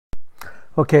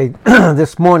Okay,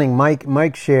 this morning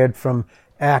Mike shared from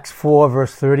Acts 4,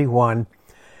 verse 31.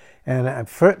 And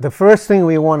the first thing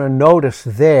we want to notice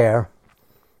there,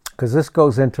 because this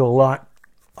goes into a lot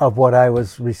of what I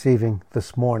was receiving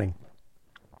this morning.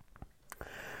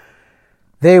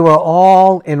 They were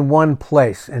all in one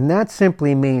place. And that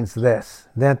simply means this,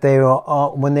 that they were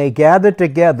all, when they gathered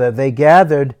together, they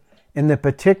gathered in the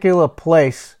particular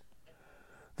place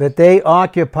that they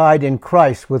occupied in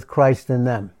Christ with Christ in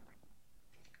them.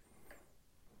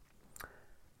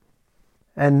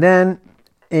 And then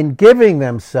in giving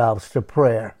themselves to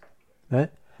prayer,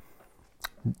 right,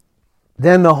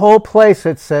 then the whole place,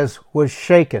 it says, was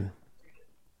shaken.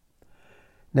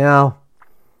 Now,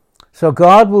 so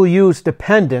God will use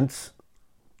dependence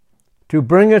to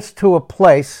bring us to a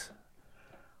place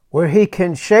where He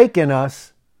can shake in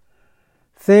us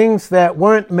things that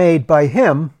weren't made by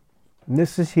Him. And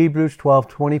this is Hebrews 12,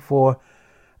 25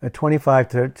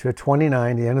 to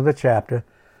 29, the end of the chapter.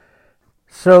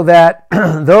 So that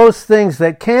those things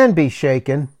that can be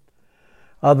shaken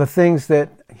are the things that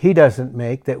He doesn't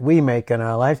make, that we make in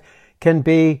our lives, can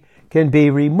be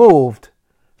removed,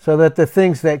 so that the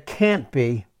things that can't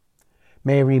be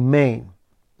may remain.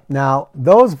 Now,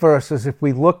 those verses, if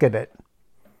we look at it,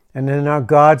 and then our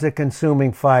God's a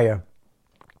consuming fire,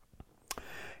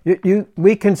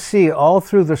 we can see all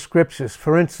through the scriptures.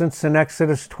 For instance, in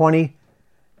Exodus 20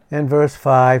 and verse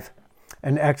 5,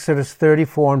 and Exodus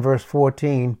 34 and verse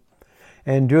 14,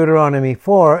 and Deuteronomy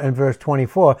 4 and verse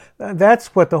 24.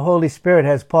 That's what the Holy Spirit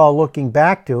has Paul looking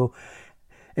back to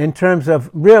in terms of,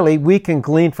 really, we can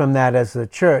glean from that as the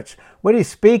church. What he's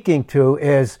speaking to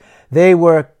is they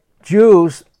were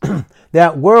Jews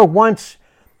that were once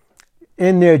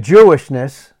in their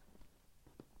Jewishness,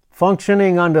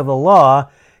 functioning under the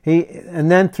law, and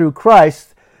then through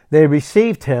Christ, they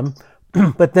received Him,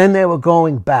 but then they were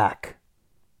going back.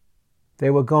 They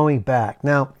were going back.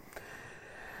 Now,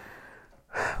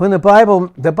 when the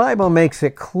Bible makes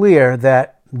it clear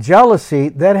that jealousy,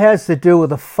 that has to do with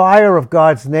the fire of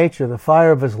God's nature, the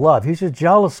fire of His love. He's a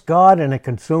jealous God and a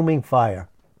consuming fire.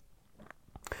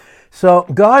 So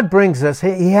God brings us,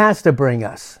 He has to bring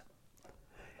us.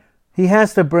 He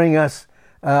has to bring us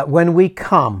when we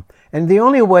come. And the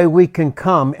only way we can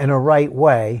come in a right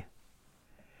way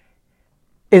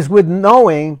is with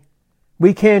knowing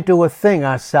we can't do a thing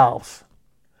ourselves.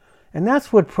 And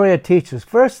that's what prayer teaches.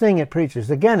 First thing it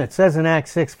preaches, again, it says in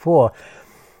Acts 6:4,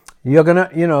 you're going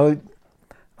to,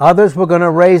 others were going to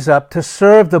raise up to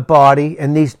serve the body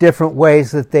in these different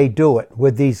ways that they do it,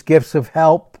 with these gifts of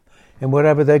help and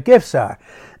whatever their gifts are.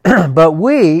 But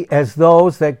we, as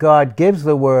those that God gives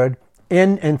the word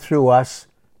in and through us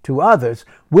to others,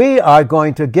 we are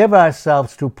going to give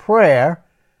ourselves to prayer.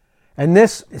 And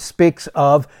this speaks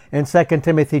of, in 2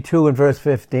 Timothy 2 and verse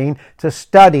 15, to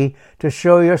study, to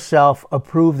show yourself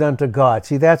approved unto God.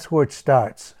 See, that's where it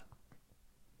starts.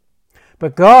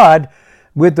 But God,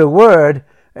 with the Word,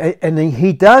 and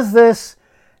He does this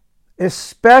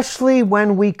especially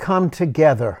when we come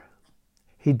together.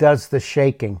 He does the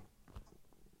shaking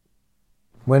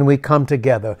when we come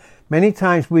together. Many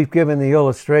times we've given the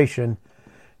illustration,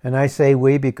 and I say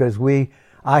we because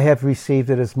I have received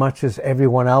it as much as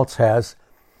everyone else has,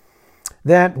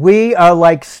 that we are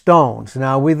like stones.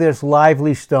 Now, there's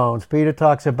lively stones. Peter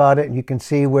talks about it, and you can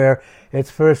see where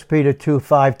it's 1 Peter 2,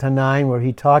 5 to 9, where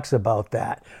he talks about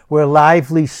that. We're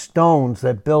lively stones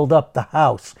that build up the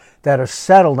house, that are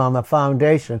settled on the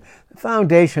foundation. The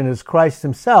foundation is Christ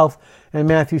Himself in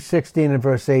Matthew 16 and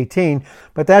verse 18.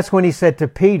 But that's when He said to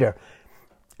Peter,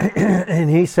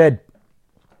 and He said,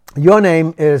 your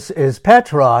name is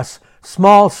Petros,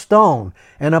 small stone,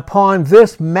 and upon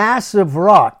this massive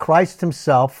rock, Christ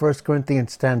Himself, 1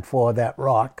 Corinthians 10:4,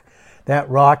 that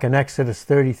rock in Exodus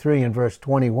 33 and verse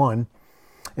 21,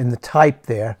 in the type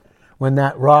there, when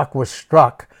that rock was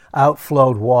struck,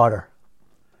 outflowed water.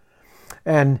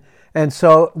 And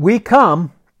so we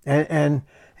come, and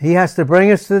He has to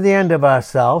bring us to the end of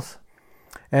ourselves,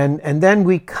 and then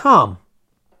we come.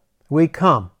 We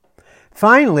come.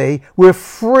 Finally, we're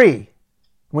free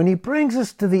when He brings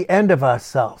us to the end of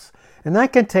ourselves. And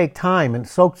that can take time in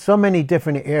so many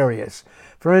different areas.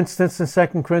 For instance, in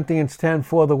 2 Corinthians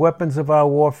 10:4, the weapons of our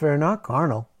warfare are not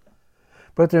carnal,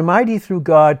 but they're mighty through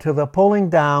God to the pulling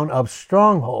down of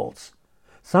strongholds,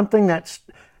 something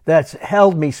that's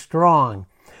held me strong.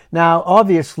 Now,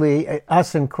 obviously,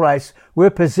 us in Christ, we're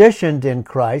positioned in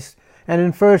Christ. And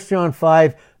in 1 John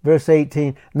 5, verse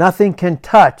 18, nothing can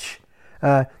touch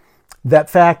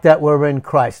that fact that we're in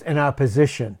Christ, in our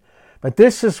position. But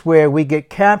this is where we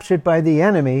get captured by the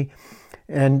enemy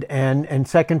and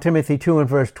 2 Timothy 2 and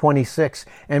verse 26.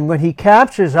 And when he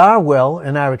captures our will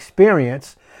and our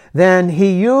experience, then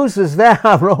he uses that,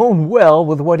 our own will,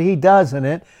 with what he does in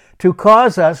it, to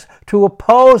cause us to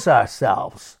oppose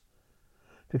ourselves.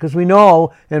 Because we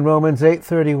know in Romans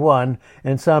 8:31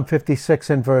 and Psalm 56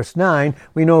 and verse 9,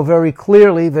 we know very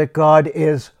clearly that God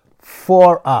is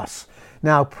for us.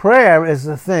 Now, prayer is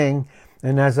the thing,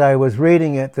 and as I was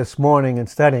reading it this morning and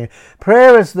studying,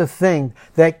 prayer is the thing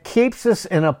that keeps us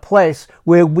in a place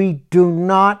where we do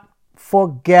not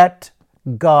forget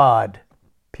God,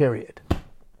 period.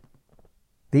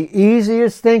 The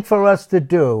easiest thing for us to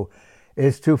do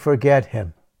is to forget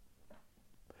him.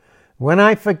 When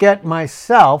I forget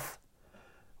myself,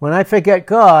 when I forget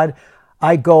God,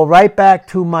 I go right back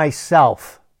to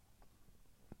myself.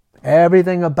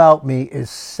 Everything about me is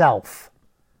self.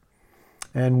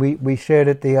 And we shared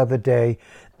it the other day,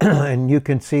 and you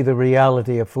can see the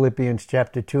reality of Philippians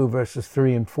chapter 2, verses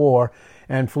 3 and 4,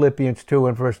 and Philippians 2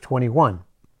 and verse 21.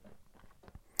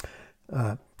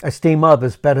 Esteem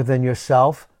others better than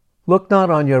yourself. Look not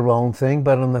on your own thing,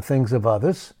 but on the things of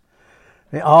others.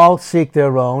 They all seek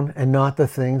their own and not the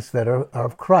things that are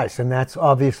of Christ. And that's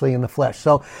obviously in the flesh.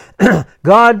 So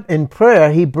God, in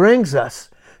prayer, he brings us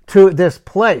to this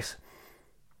place.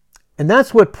 And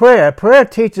that's what prayer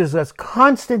teaches us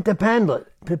constant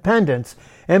dependence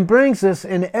and brings us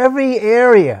in every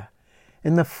area.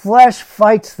 And the flesh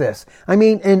fights this. I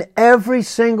mean, in every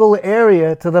single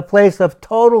area, to the place of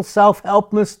total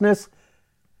self-helplessness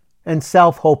and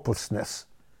self-hopelessness.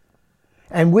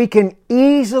 And we can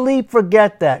easily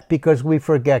forget that because we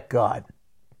forget God.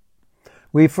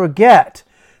 We forget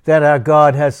that our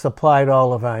God has supplied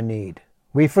all of our need.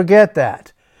 We forget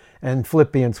that. And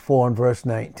Philippians 4 and verse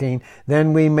 19,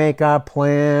 then we make our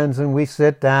plans and we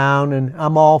sit down, and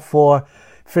I'm all for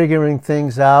figuring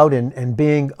things out and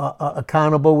being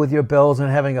accountable with your bills and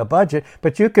having a budget,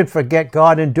 but you can forget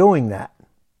God in doing that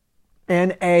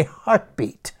in a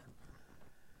heartbeat.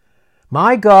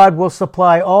 My God will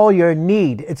supply all your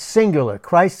need, it's singular,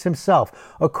 Christ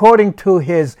himself, according to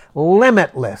his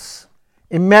limitless,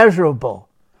 immeasurable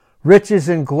riches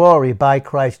and glory by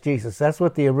Christ Jesus. That's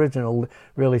what the original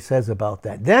really says about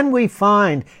that. Then we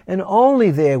find, and only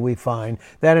there we find,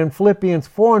 that in Philippians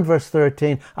 4 and verse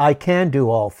 13, I can do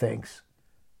all things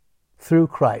through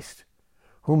Christ,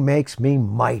 who makes me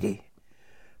mighty.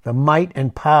 The might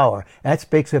and power, that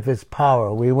speaks of his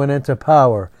power. We went into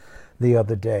power the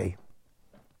other day.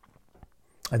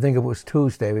 I think it was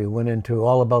Tuesday, we went into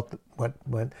all about what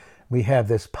we have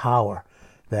this power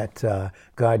that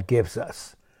God gives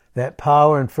us. That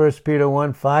power in 1 Peter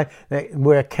 1:5, that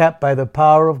we're kept by the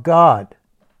power of God.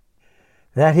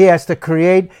 That he has to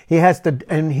create,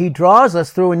 and he draws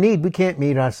us through a need. We can't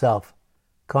meet ourselves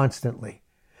constantly.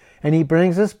 And he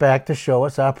brings us back to show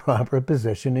us our proper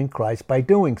position in Christ by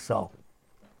doing so.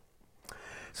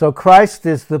 So Christ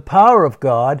is the power of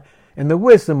God and the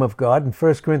wisdom of God in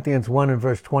 1 Corinthians 1 and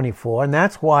verse 24. And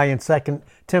that's why in 2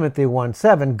 Timothy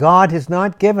 1:7, God has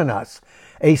not given us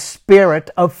a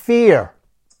spirit of fear.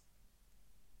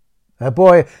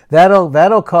 Boy,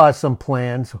 that'll cause some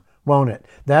plans, won't it?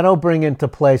 That'll bring into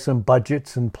play some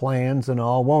budgets and plans and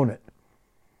all, won't it?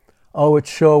 Oh, it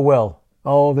sure will.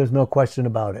 Oh, there's no question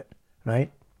about it,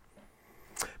 right?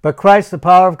 But Christ, the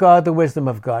power of God, the wisdom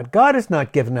of God. God has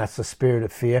not given us a spirit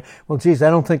of fear. Well, geez, I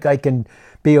don't think I can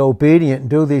be obedient and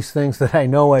do these things that I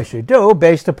know I should do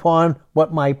based upon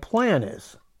what my plan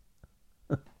is.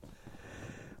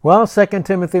 Well, 2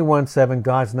 Timothy 1:7,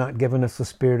 God's not given us a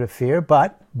spirit of fear,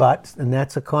 but, and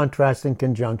that's a contrasting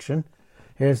conjunction.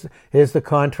 Here's the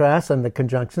contrast, and the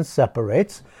conjunction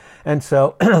separates. And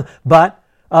so, but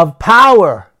of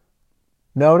power.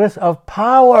 Notice, of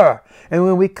power. And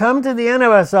when we come to the end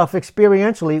of ourselves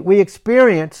experientially, we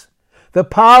experience the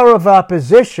power of our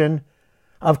position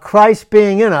of Christ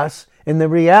being in us, in the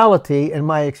reality, in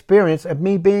my experience of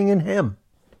me being in him.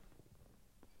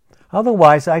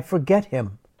 Otherwise, I forget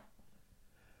him.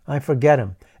 I forget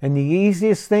him. And the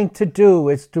easiest thing to do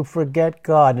is to forget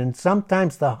God. And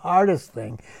sometimes the hardest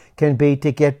thing can be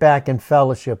to get back in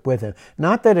fellowship with him.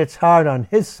 Not that it's hard on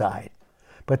his side,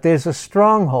 but there's a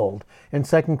stronghold in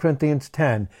 2 Corinthians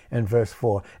 10 and verse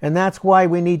 4. And that's why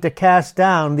we need to cast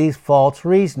down these false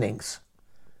reasonings.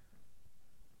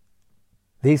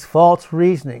 These false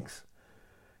reasonings.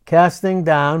 Casting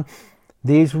down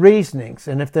these reasonings.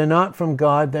 And if they're not from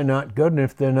God, they're not good. And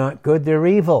if they're not good, they're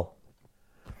evil.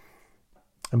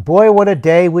 And boy, what a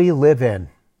day we live in.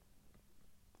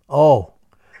 Oh,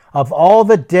 of all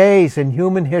the days in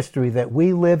human history that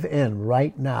we live in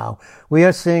right now, we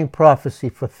are seeing prophecy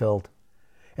fulfilled.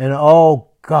 And oh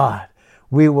God,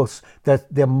 that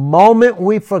the moment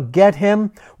we forget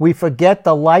him, we forget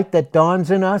the light that dawns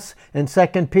in us in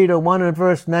 2 Peter 1 and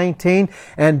verse 19,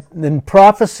 and in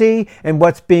prophecy and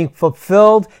what's being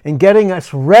fulfilled and getting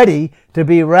us ready to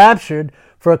be raptured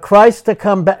for Christ to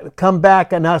come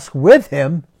back and us with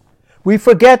him. We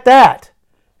forget that,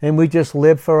 and we just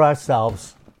live for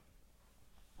ourselves.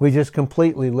 We just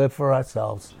completely live for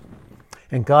ourselves.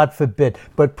 And God forbid.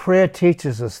 But prayer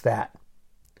teaches us that.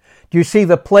 Do you see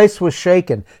the place was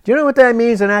shaken? Do you know what that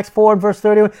means in Acts 4 and verse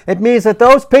 31? It means that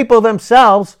those people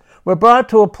themselves were brought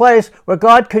to a place where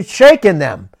God could shake in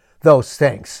them those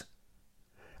things.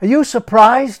 Are you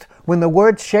surprised when the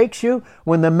word shakes you?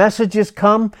 When the messages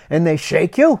come and they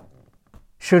shake you?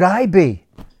 Should I be?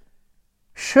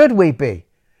 Should we be?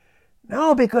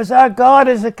 No, because our God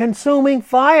is a consuming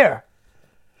fire.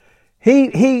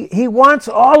 He wants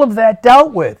all of that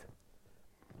dealt with.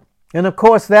 And of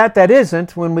course that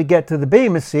isn't, when we get to the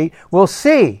Bema seat, we'll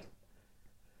see.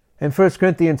 In 1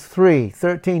 Corinthians 3,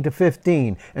 13 to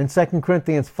 15, and 2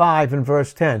 Corinthians 5 and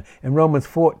verse 10, and Romans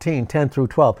 14, 10 through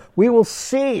 12. We will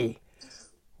see.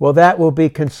 Well, that will be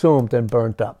consumed and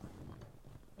burnt up.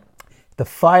 The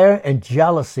fire and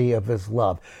jealousy of his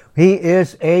love. He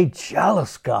is a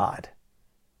jealous God.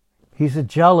 He's a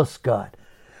jealous God.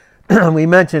 We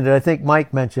mentioned it, I think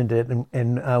Mike mentioned it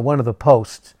in one of the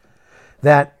posts,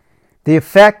 that the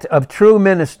effect of true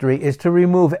ministry is to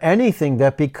remove anything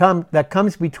that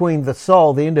comes between the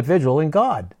soul, the individual, and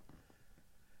God.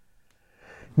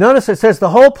 Notice it says the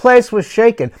whole place was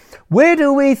shaken. Where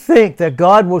do we think that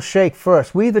God will shake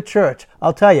first? We, the church.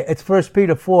 I'll tell you, it's 1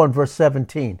 Peter 4 and verse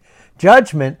 17.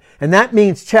 Judgment, and that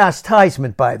means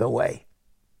chastisement, by the way,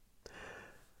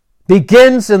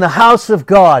 begins in the house of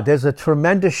God. There's a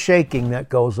tremendous shaking that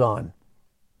goes on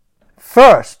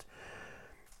first.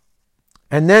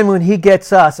 And then when he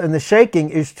gets us, and the shaking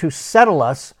is to settle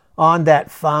us on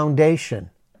that foundation.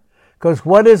 Because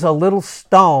what is a little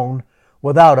stone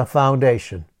without a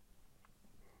foundation?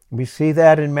 We see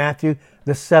that in Matthew,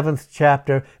 the 7th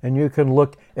chapter, and you can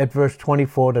look at verse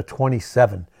 24 to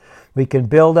 27. We can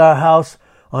build our house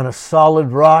on a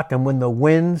solid rock, and when the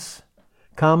winds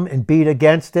come and beat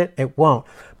against it, it won't.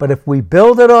 But if we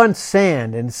build it on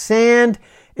sand, and sand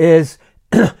is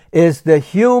the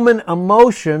human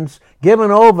emotions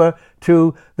given over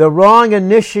to the wrong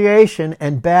initiation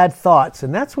and bad thoughts.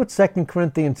 And that's what 2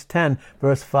 Corinthians 10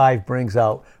 verse 5 brings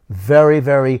out. Very,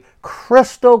 very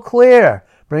crystal clear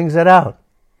brings it out.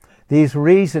 These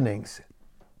reasonings.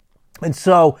 And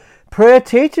so prayer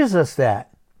teaches us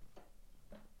that.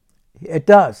 It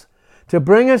does. To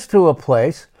bring us to a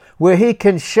place where he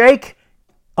can shake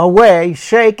away,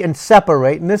 shake and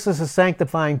separate. And this is a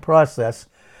sanctifying process.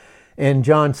 In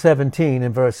John 17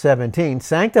 and verse 17,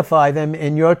 sanctify them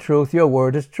in your truth, your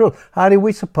word is truth. How do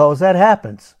we suppose that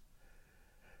happens?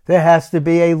 There has to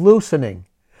be a loosening.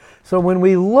 So when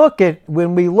we look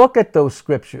at those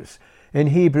scriptures in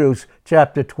Hebrews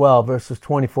chapter 12, verses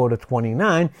 24 to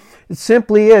 29, it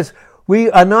simply is,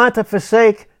 we are not to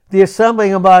forsake the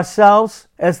assembling of ourselves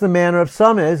as the manner of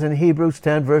some is in Hebrews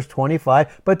 10 verse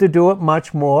 25, but to do it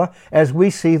much more as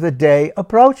we see the day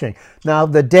approaching. Now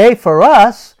the day for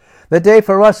us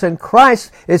in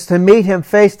Christ is to meet him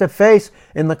face to face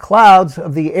in the clouds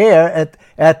of the air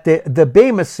at the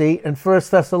Bema seat in 1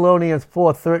 Thessalonians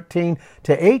 4, 13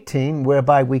 to 18,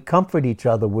 whereby we comfort each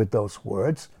other with those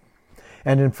words.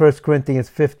 And in 1 Corinthians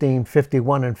 15,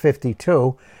 51 and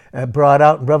 52, brought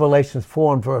out in Revelation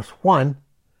 4 and verse 1,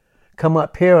 come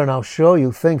up here and I'll show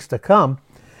you things to come.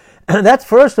 And that's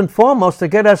first and foremost to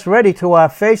get us ready to our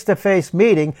face-to-face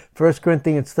meeting, 1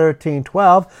 Corinthians 13,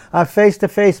 12, our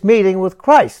face-to-face meeting with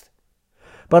Christ.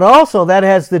 But also that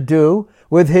has to do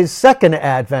with his second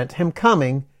advent, him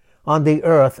coming on the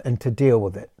earth and to deal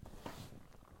with it.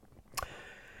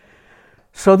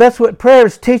 So that's what prayer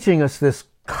is teaching us this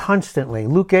constantly.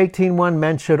 Luke 18:1,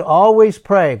 men should always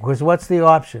pray, because what's the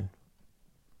option?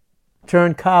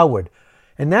 Turn coward.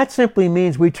 And that simply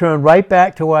means we turn right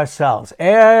back to ourselves.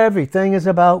 Everything is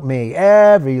about me.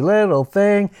 Every little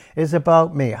thing is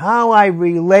about me. How I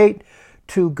relate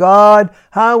to God,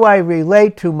 how I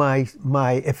relate to my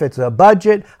if it's a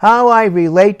budget, how I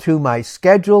relate to my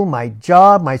schedule, my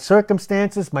job, my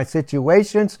circumstances, my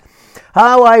situations,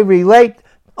 how I relate,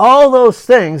 all those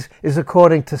things is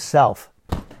according to self.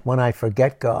 When I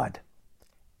forget God,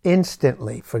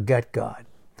 instantly forget God.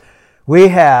 We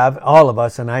have, all of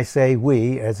us, and I say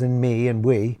we, as in me and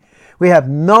we have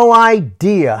no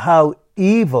idea how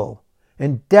evil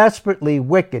and desperately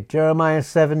wicked, Jeremiah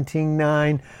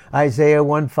 17:9, Isaiah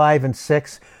 1:5 and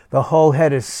 6, the whole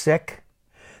head is sick.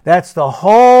 That's the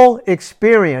whole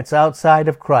experience outside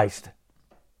of Christ.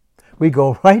 We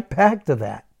go right back to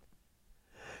that.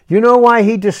 You know why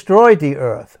he destroyed the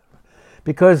earth?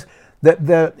 Because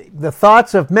the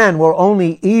thoughts of men were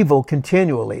only evil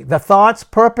continually. The thoughts,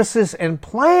 purposes, and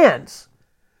plans.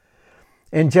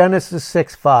 In Genesis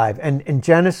 6:5 and in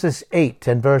Genesis 8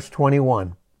 and verse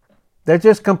 21. They're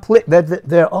just complete.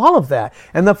 They're all of that.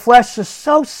 And the flesh is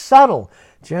so subtle.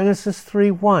 Genesis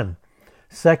 3:1.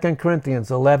 2 Corinthians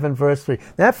 11 verse 3.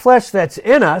 That flesh that's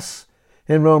in us,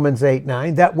 in Romans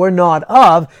 8:9, that we're not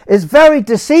of, is very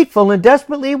deceitful and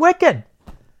desperately wicked.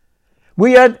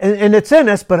 We are, and it's in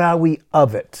us, but are we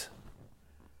of it?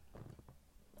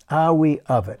 Are we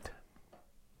of it?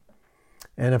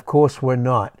 And of course we're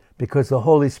not, because the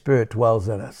Holy Spirit dwells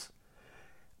in us.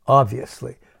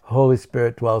 Obviously, Holy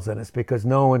Spirit dwells in us, because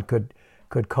no one could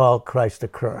call Christ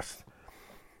accursed.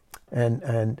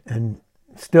 And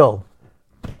still,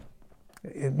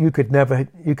 you could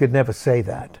never say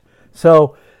that.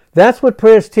 So that's what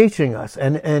prayer is teaching us.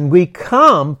 And we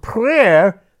come,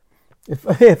 prayer,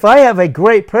 if I have a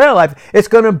great prayer life, it's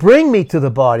going to bring me to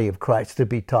the body of Christ to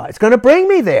be taught. It's going to bring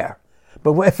me there.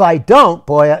 But if I don't,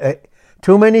 boy,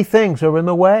 too many things are in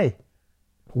the way.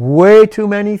 Way too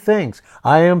many things.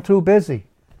 I am too busy.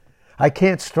 I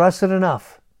can't stress it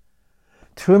enough.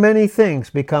 Too many things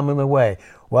become in the way.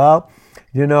 Well,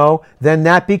 then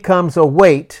that becomes a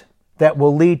weight that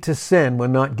will lead to sin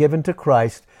when not given to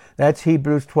Christ. That's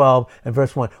Hebrews 12 and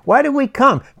verse 1. Why do we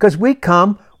come? Because we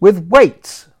come with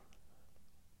weights.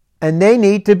 And they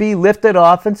need to be lifted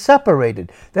off and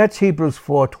separated. That's Hebrews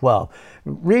 4:12.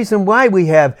 The reason why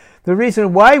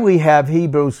we have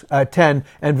Hebrews 10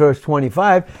 and verse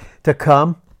 25 to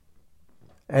come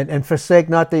and forsake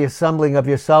not the assembling of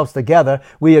yourselves together.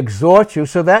 We exhort you.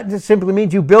 So that just simply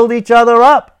means you build each other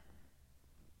up.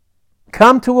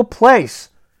 Come to a place.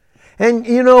 And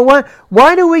you know what?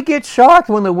 Why do we get shocked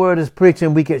when the word is preached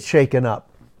and we get shaken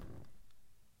up?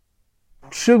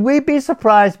 Should we be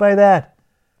surprised by that?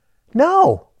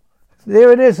 No.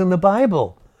 There it is in the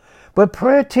Bible. But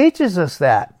prayer teaches us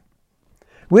that.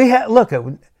 We have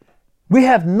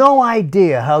no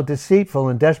idea how deceitful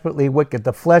and desperately wicked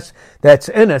the flesh that's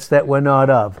in us that we're not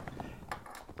of.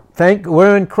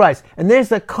 We're in Christ. And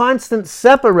there's a constant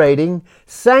separating,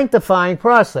 sanctifying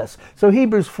process. So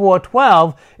Hebrews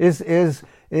 4:12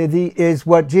 is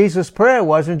what Jesus' prayer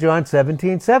was in John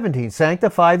 17:17.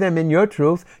 Sanctify them in your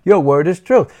truth. Your word is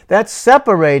truth. That's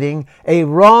separating a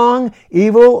wrong,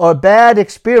 evil, or bad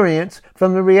experience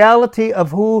from the reality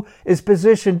of who is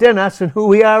positioned in us and who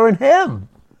we are in Him.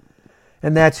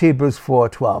 And that's Hebrews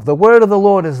 4:12. The word of the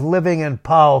Lord is living and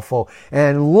powerful.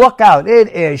 And look out, it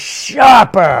is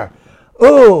sharper.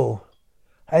 Ooh,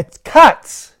 it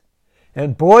cuts.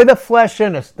 And boy, the flesh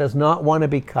in us does not want to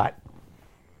be cut.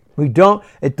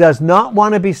 It does not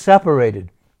want to be separated.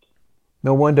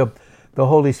 No wonder the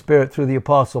Holy Spirit through the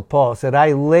Apostle Paul said,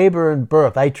 I labor in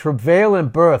birth, I travail in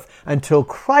birth until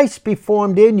Christ be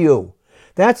formed in you.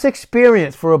 That's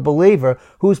experience for a believer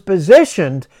who's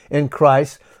positioned in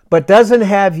Christ, but doesn't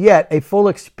have yet a full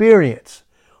experience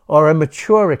or a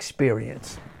mature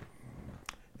experience.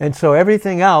 And so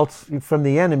everything else from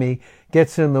the enemy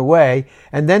gets in the way.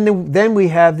 And then we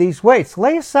have these weights.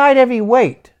 Lay aside every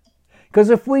weight. Because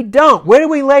if we don't, where do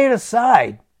we lay it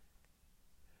aside?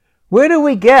 Where do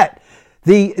we get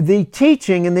the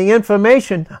teaching and the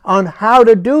information on how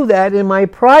to do that in my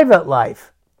private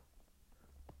life?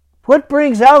 What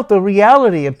brings out the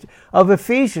reality of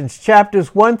Ephesians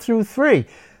chapters 1 through 3?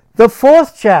 The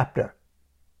fourth chapter.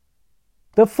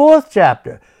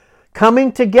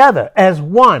 Coming together as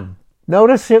one.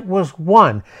 Notice it was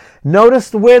one.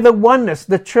 Notice where the oneness,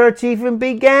 the church even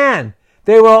began.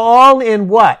 They were all in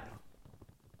what?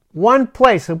 One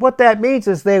place. And what that means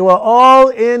is they were all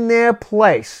in their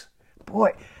place.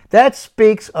 Boy, that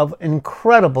speaks of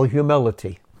incredible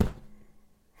humility.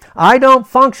 I don't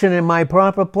function in my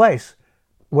proper place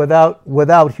without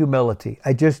humility.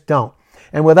 I just don't.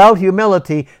 And without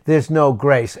humility, there's no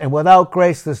grace. And without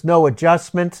grace, there's no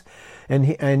adjustment.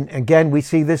 And again, we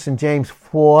see this in James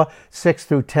 4, 6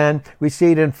 through 10. We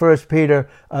see it in 1 Peter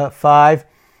 5.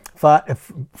 1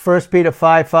 Peter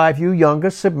 5:5, you younger,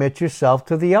 submit yourself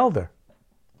to the elder.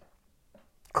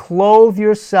 Clothe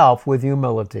yourself with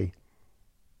humility.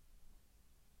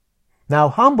 Now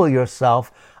humble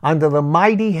yourself under the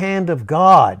mighty hand of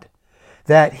God,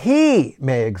 that He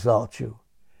may exalt you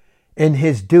in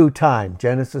His due time.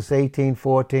 Genesis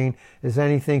 18:14, is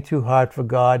anything too hard for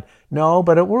God? No,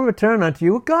 but it will return unto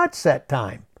you at God's set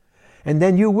time. And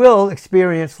then you will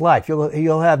experience life.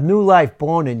 You'll have new life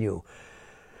born in you.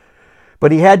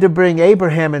 But He had to bring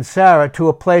Abraham and Sarah to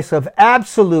a place of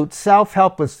absolute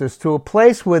self-helplessness, to a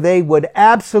place where they would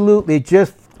absolutely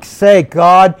just say,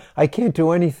 God, I can't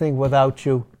do anything without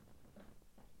you.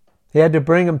 He had to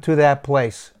bring him to that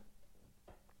place.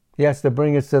 He has to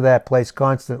bring us to that place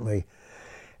constantly.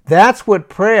 That's what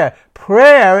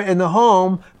prayer in the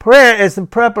home, prayer is the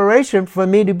preparation for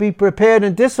me to be prepared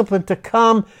and disciplined to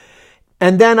come.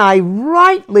 And then I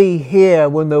rightly hear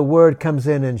when the word comes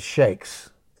in and shakes.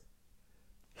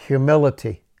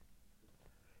 Humility.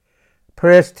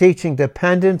 Prayer's teaching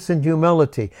dependence and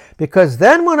humility. Because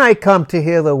then when I come to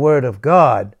hear the word of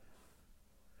God,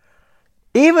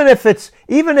 even if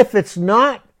it's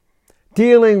not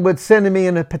dealing with sin in me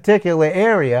in a particular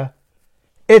area,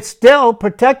 it's still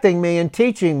protecting me and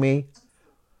teaching me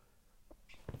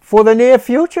for the near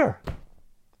future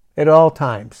at all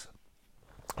times.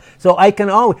 So I can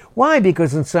always, why?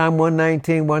 Because in Psalm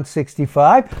 119,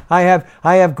 165, I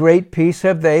have great peace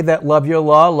have they that love your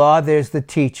law. Law, there's the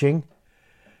teaching,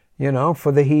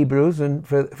 for the Hebrews and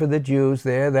for the Jews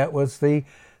there. That was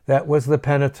the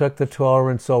Pentateuch, the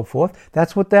Torah, and so forth.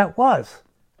 That's what that was.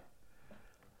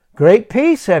 Great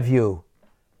peace have you.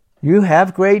 You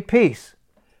have great peace.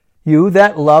 You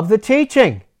that love the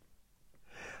teaching.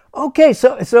 Okay,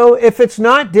 so if it's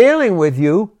not dealing with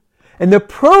you, and the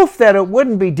proof that it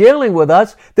wouldn't be dealing with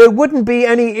us, there wouldn't be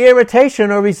any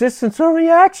irritation or resistance or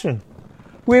reaction.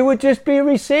 We would just be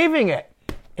receiving it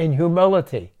in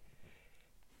humility.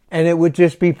 And it would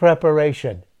just be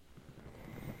preparation.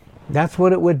 That's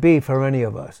what it would be for any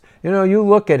of us. You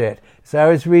look at it. So I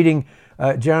was reading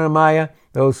Jeremiah,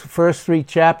 those first 3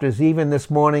 chapters, even this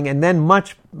morning, and then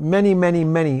many, many,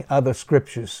 many other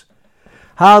scriptures.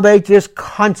 How they just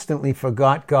constantly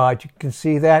forgot God. You can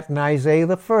see that in Isaiah,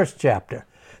 the 1st chapter.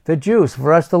 The Jews,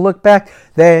 for us to look back,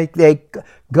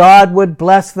 God would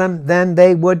bless them, then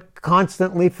they would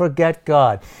constantly forget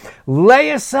God. Lay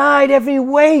aside every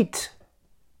weight.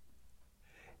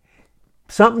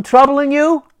 Something troubling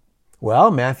you? Well,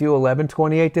 Matthew 11,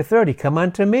 28 to 30. Come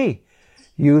unto me,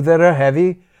 you that are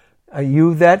heavy,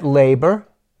 you that labor,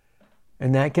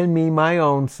 and that can mean my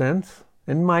own sins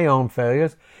and my own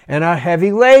failures, and are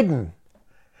heavy laden.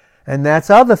 And that's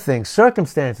other things,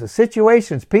 circumstances,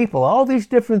 situations, people, all these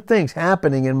different things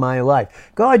happening in my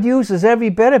life. God uses every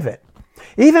bit of it.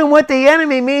 Even what the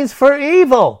enemy means for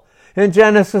evil. In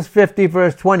Genesis 50,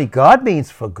 verse 20, God means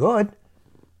for good.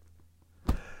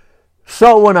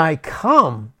 So when I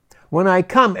come,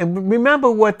 and remember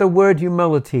what the word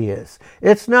humility is.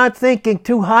 It's not thinking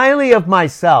too highly of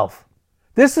myself.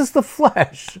 This is the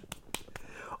flesh.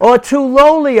 Or too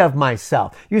lowly of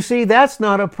myself. You see, that's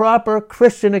not a proper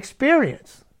Christian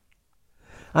experience.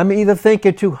 I'm either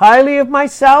thinking too highly of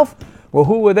myself, well,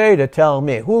 who are they to tell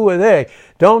me? Who are they?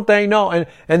 Don't they know?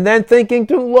 And then thinking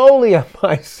too lowly of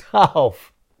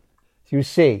myself. You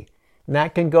see, and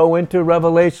that can go into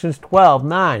Revelations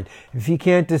 12:9. If he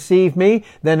can't deceive me,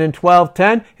 then in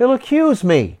 12:10, he'll accuse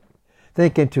me.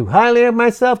 Thinking too highly of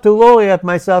myself, too lowly of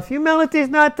myself. Humility is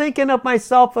not thinking of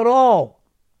myself at all.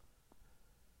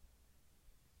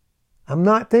 I'm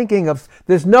not thinking of,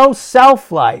 there's no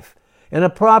self-life and a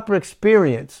proper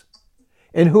experience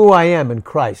in who I am in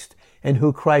Christ and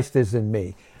who Christ is in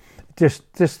me.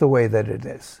 Just the way that it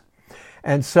is.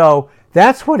 And so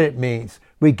that's what it means.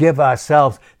 We give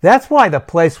ourselves. That's why the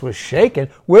place was shaken.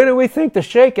 Where do we think the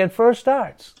shaking first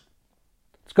starts?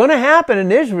 It's going to happen in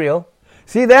Israel.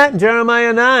 See that in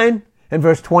Jeremiah 9 and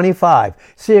verse 25.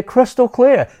 See it crystal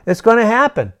clear. It's going to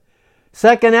happen.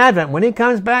 Second Advent, when he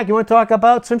comes back, you want to talk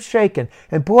about some shaking.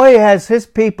 And boy, has his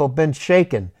people been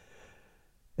shaken.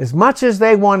 As much as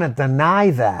they want to deny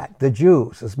that, the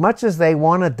Jews, as much as they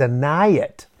want to deny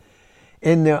it,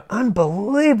 in their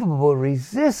unbelievable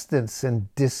resistance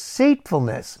and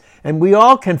deceitfulness, and we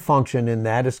all can function in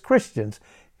that as Christians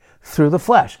through the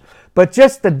flesh. But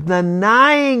just the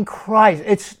denying Christ,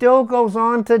 it still goes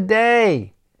on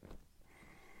today.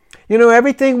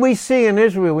 Everything we see in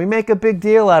Israel, we make a big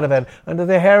deal out of it. Under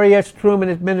the Harry S. Truman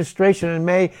administration in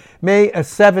May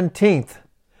 17th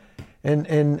in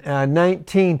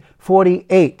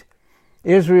 1948,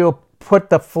 Israel put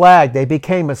the flag. They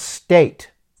became a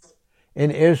state in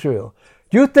Israel.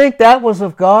 Do you think that was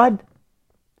of God?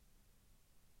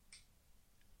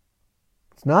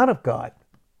 It's not of God.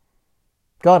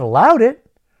 God allowed it,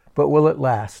 but will it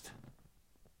last?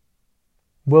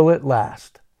 Will it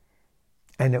last?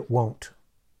 And it won't.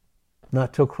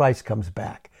 Not till Christ comes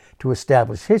back to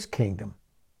establish his kingdom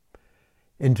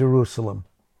in Jerusalem,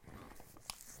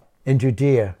 in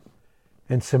Judea,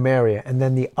 in Samaria, and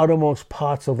then the uttermost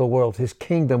parts of the world. His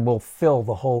kingdom will fill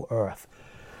the whole earth.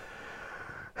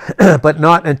 But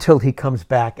not until he comes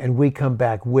back and we come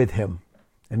back with him.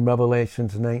 In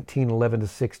Revelations 19:11 to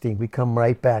 16, we come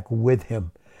right back with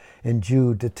him. in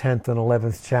Jude, the 10th and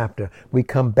 11th chapter. We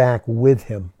come back with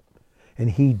him,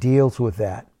 and he deals with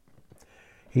that.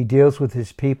 He deals with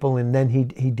his people, and then he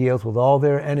deals with all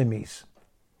their enemies.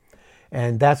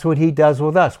 And that's what he does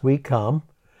with us. We come,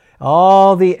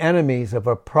 all the enemies of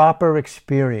a proper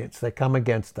experience that come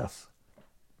against us.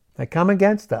 That come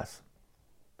against us.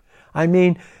 I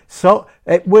mean, so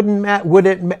it wouldn't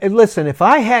matter. Listen, if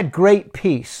I had great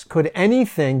peace, could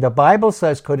anything, the Bible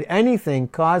says, could anything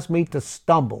cause me to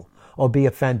stumble or be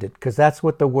offended? Because that's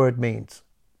what the word means.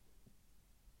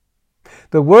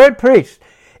 The word preached.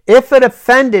 If it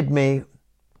offended me,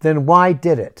 then why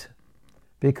did it?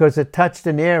 Because it touched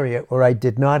an area where I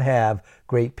did not have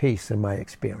great peace in my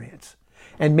experience.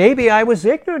 And maybe I was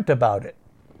ignorant about it.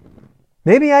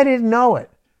 Maybe I didn't know it.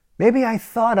 Maybe I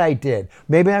thought I did.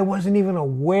 Maybe I wasn't even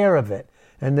aware of it.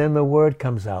 And then the word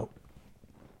comes out.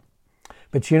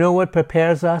 But you know what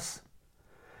prepares us?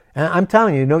 And I'm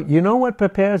telling you, you know what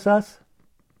prepares us?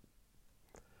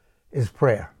 Is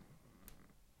prayer.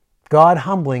 God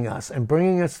humbling us and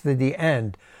bringing us to the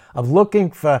end of looking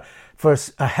for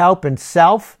a help in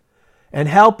self and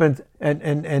help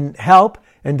and help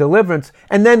and deliverance,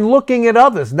 and then looking at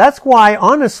others. And that's why,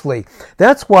 honestly,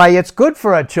 that's why it's good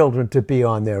for our children to be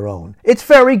on their own. It's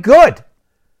very good,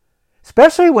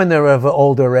 especially when they're of an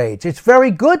older age. It's very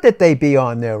good that they be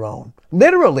on their own.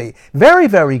 Literally, very,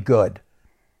 very good.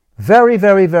 Very,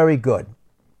 very, very good.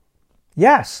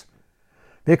 Yes,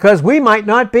 because we might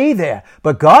not be there,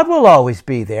 but God will always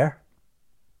be there.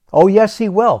 Oh, yes, he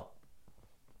will.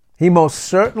 He most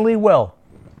certainly will.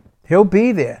 He'll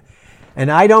be there. And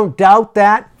I don't doubt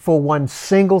that for one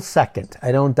single second.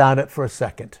 I don't doubt it for a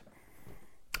second.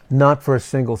 Not for a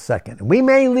single second. We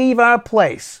may leave our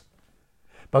place,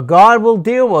 but God will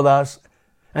deal with us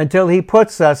until he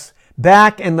puts us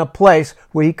back in the place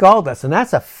where he called us. And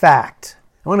that's a fact.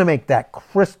 I want to make that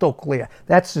crystal clear.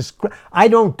 I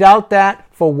don't doubt that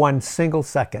for one single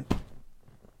second.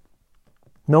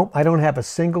 Nope, I don't have a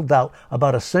single doubt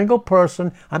about a single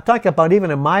person. I'm talking about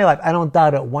even in my life. I don't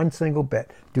doubt it one single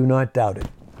bit. Do not doubt it.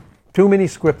 Too many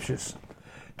scriptures.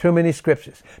 Too many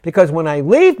scriptures. Because when I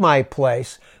leave my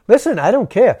place, listen, I don't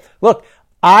care. Look,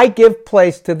 I give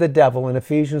place to the devil in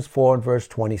Ephesians 4 and verse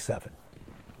 27.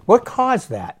 What caused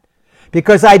that?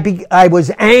 Because I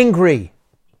was angry.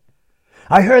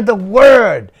 I heard the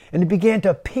word and it began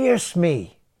to pierce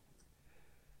me.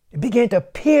 It began to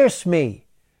pierce me.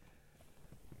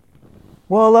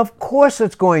 Well, of course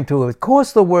it's going to. Of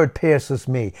course the word pierces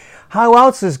me. How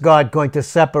else is God going to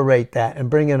separate that and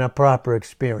bring in a proper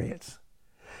experience?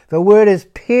 The word is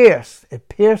pierced. It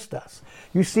pierced us.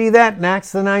 You see that in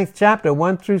Acts the 9th chapter,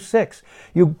 1 through 6.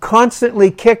 You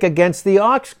constantly kick against the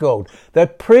ox goad, the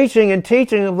preaching and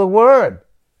teaching of the word.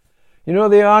 You know,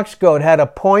 the ox goad had a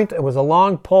point. It was a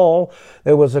long pole.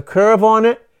 There was a curve on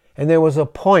it, and there was a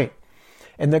point.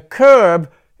 And the curve,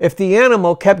 if the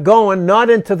animal kept going, not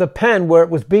into the pen where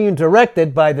it was being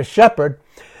directed by the shepherd,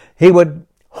 he would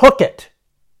hook it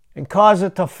and cause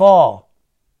it to fall.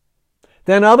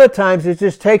 Then other times it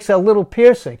just takes a little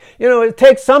piercing. You know, it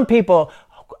takes some people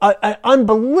an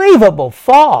unbelievable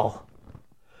fall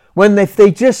when they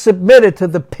just submitted to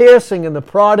the piercing and the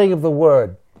prodding of the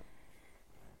word.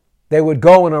 They would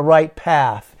go in a right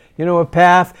path. You know, a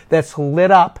path that's lit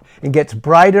up and gets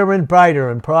brighter and brighter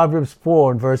in Proverbs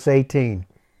 4 and verse 18.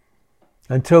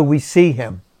 Until we see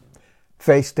him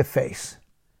face to face.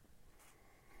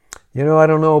 You know, I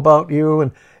don't know about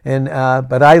you,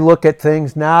 but I look at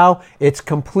things now. It's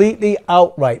completely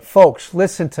outright. Folks,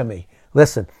 listen to me.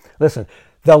 Listen.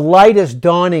 The light is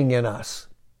dawning in us,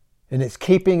 and it's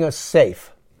keeping us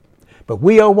safe. But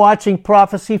we are watching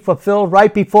prophecy fulfilled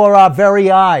right before our very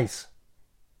eyes.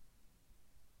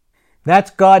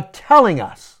 That's God telling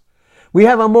us. We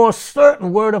have a more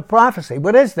certain word of prophecy.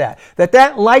 What is that?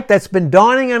 That light that's been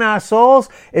dawning in our souls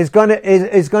is going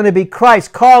to be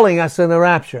Christ calling us in the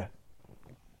rapture.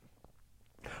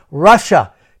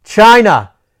 Russia,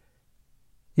 China,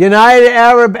 United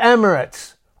Arab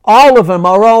Emirates, all of them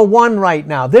are all one right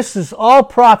now. This is all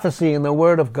prophecy in the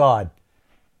Word of God.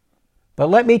 But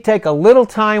let me take a little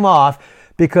time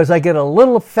off because I get a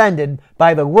little offended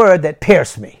by the word that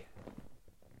pierced me.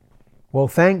 Well,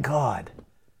 thank God.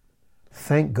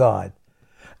 Thank God.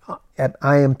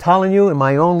 I am telling you, in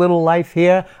my own little life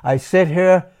here, I sit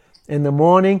here in the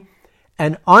morning,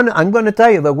 and I'm going to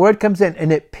tell you, the word comes in,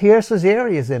 and it pierces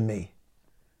areas in me.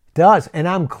 It does, and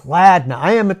I'm glad now.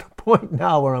 I am at the point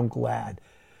now where I'm glad.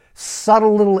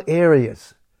 Subtle little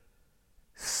areas.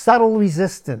 Subtle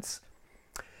resistance.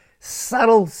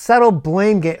 Subtle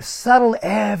blame game. Subtle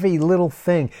every little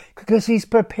thing. Because he's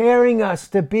preparing us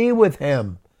to be with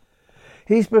him.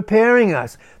 He's preparing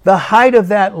us. The height of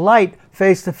that light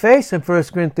face to face in 1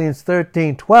 Corinthians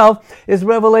 13:12 is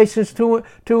Revelations 2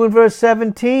 and verse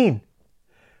 17.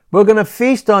 We're going to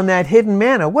feast on that hidden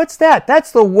manna. What's that?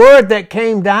 That's the word that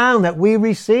came down that we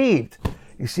received.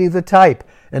 You see the type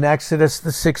in Exodus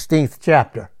the 16th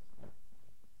chapter.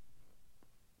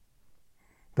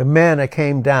 The manna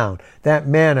came down. That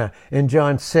manna in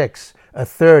John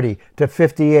 6:30 to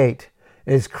 58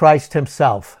 is Christ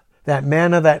himself. That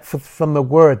manna that from the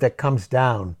word that comes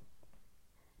down.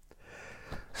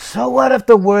 So what if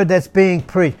the word that's being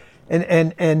preached,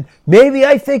 and maybe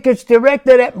I think it's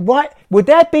directed at what? Would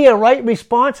that be a right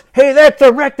response? Hey, that's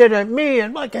directed at me,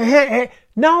 and like, hey.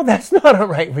 No, that's not a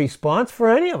right response for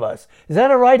any of us. Is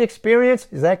that a right experience?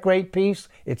 Is that great peace?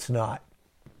 It's not.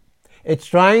 It's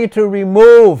trying to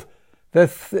remove the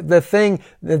thing,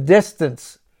 the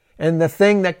distance, and the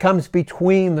thing that comes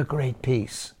between the great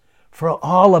peace for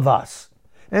all of us.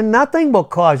 And nothing will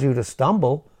cause you to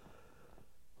stumble.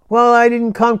 Well, I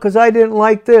didn't come because I didn't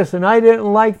like this, and I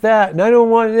didn't like that, and I don't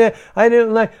want that. I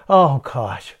didn't like... Oh,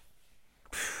 gosh.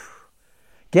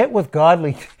 Get with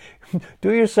godly...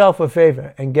 Do yourself a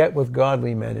favor and get with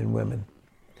godly men and women.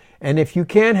 And if you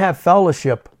can't have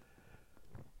fellowship,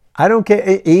 I don't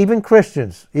care, even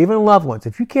Christians, even loved ones,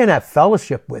 if you can't have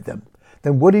fellowship with them,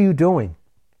 then what are you doing?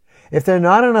 If they're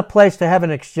not in a place to have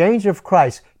an exchange of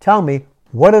Christ, tell me,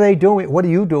 what are they doing? What are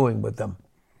you doing with them?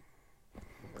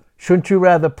 Shouldn't you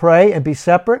rather pray and be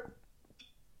separate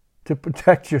to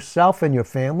protect yourself and your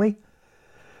family?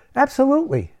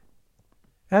 Absolutely.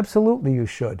 Absolutely you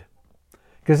should.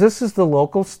 Because this is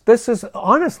local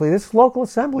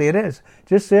assembly. It is.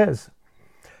 Just is.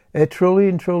 It truly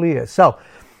and truly is. So,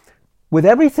 with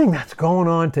everything that's going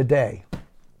on today,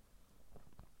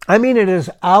 I mean, it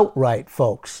is outright,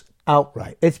 folks.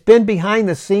 Outright. It's been behind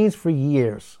the scenes for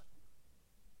years.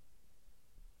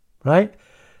 Right?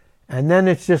 And then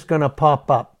it's just going to pop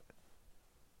up.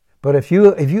 But if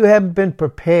you haven't been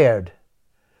prepared,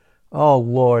 oh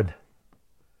Lord,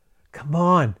 come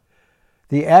on.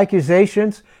 The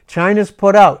accusations China's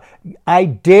put out. I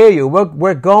dare you.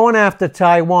 We're going after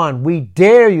Taiwan. We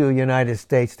dare you, United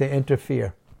States, to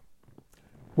interfere.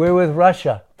 We're with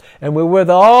Russia. And we're with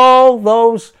all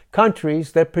those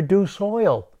countries that produce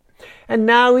oil. And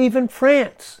now even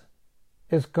France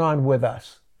has gone with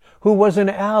us, who was an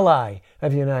ally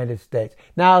of the United States.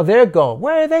 Now they're going.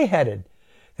 Where are they headed?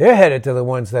 They're headed to the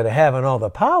ones that are having all the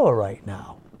power right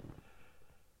now.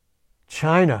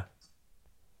 China.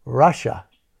 Russia.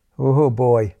 Oh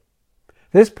boy.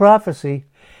 This prophecy.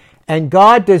 And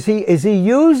God, is he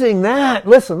using that?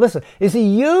 Listen. Is he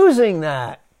using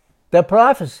that, the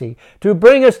prophecy, to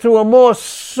bring us to a more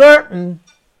certain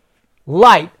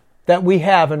light that we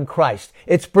have in Christ?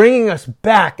 It's bringing us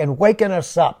back and waking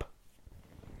us up.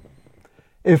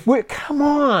 Come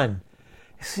on.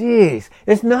 Jeez.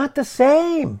 It's not the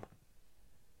same.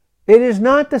 It is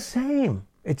not the same.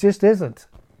 It just isn't.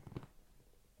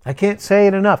 I can't say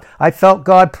it enough. I felt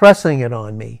God pressing it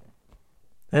on me.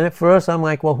 And at first I'm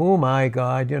like, well, who am I,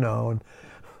 God? And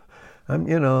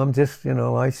I'm just,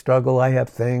 I struggle, I have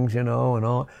things, and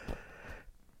all.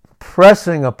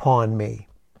 Pressing upon me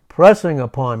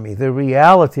the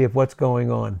reality of what's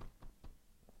going on.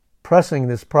 Pressing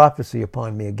this prophecy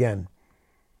upon me again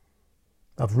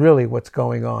of really what's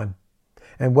going on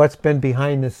and what's been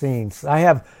behind the scenes. I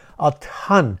have a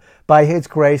ton by His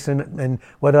grace and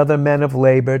what other men have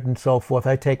labored and so forth.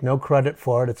 I take no credit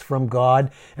for it. It's from God.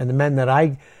 And the men that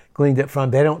I gleaned it from,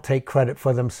 they don't take credit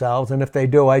for themselves. And if they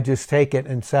do, I just take it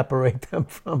and separate them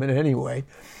from it anyway.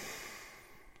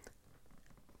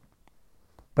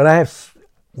 But I have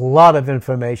a lot of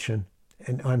information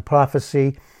on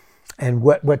prophecy and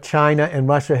what China and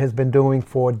Russia has been doing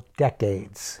for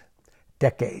decades.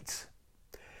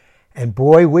 And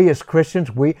boy, we as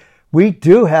Christians, we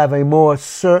do have a more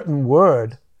certain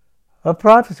word of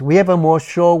prophecy. We have a more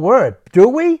sure word. Do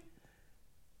we?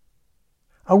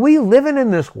 Are we living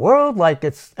in this world like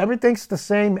everything's the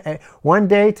same one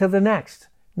day to the next?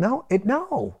 No.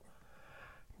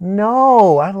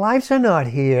 No, our lives are not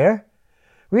here.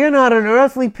 We are not an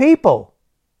earthly people.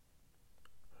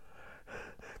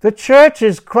 The church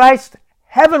is Christ's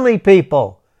heavenly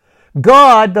people.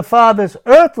 God, the Father's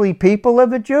earthly people are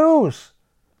the Jews.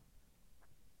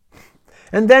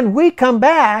 And then we come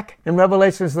back in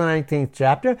Revelation, the 19th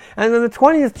chapter, and in the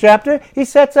 20th chapter, He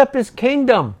sets up His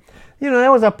kingdom. That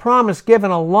was a promise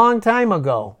given a long time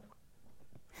ago.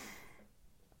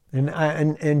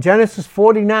 In Genesis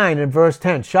 49 and verse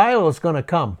 10, Shiloh is going to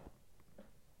come.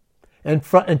 And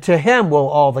to Him will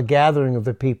all the gathering of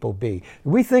the people be.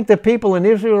 We think the people in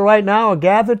Israel right now are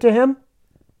gathered to Him?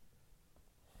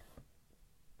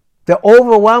 The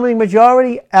overwhelming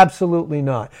majority? Absolutely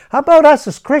not. How about us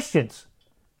as Christians?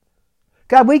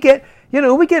 God, we get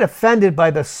offended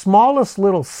by the smallest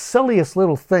little, silliest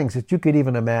little things that you could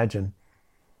even imagine.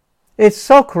 It's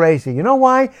so crazy. You know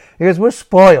why? Because we're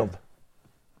spoiled.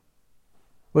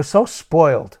 We're so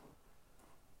spoiled.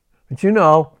 But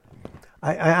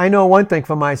I know one thing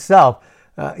for myself.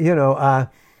 I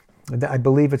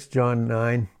believe it's John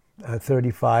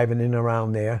 9:35 and in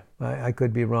around there. I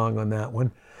could be wrong on that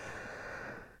one.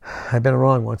 I've been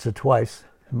wrong once or twice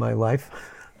in my life.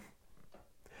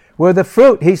 Where the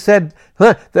fruit, he said,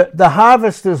 the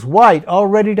harvest is white, all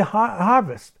ready to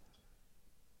harvest.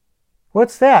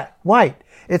 What's that? White.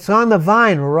 It's on the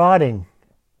vine rotting.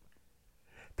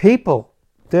 People,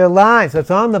 their lives, it's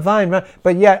on the vine.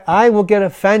 But yet I will get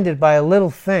offended by a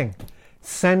little thing.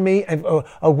 Send me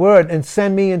a word and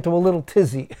send me into a little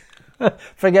tizzy.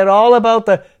 Forget all about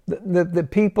the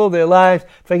people, their lives.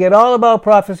 Forget all about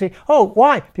prophecy. Oh,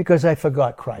 why? Because I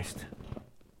forgot Christ.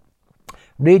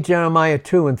 Read Jeremiah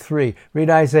 2 and 3. Read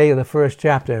Isaiah, the first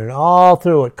chapter, and all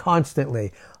through it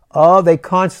constantly. Oh, they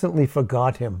constantly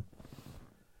forgot him.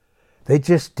 They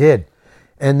just did.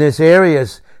 And there's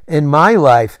areas in my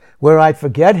life where I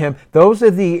forget him. Those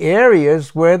are the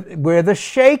areas where the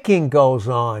shaking goes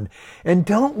on. And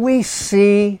don't we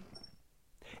see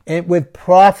with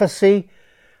prophecy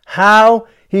how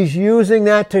he's using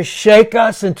that to shake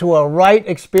us into a right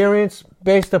experience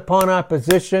based upon our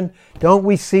position? Don't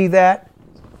we see that?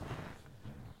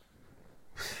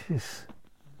 Jeez.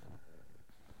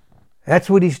 That's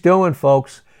what he's doing,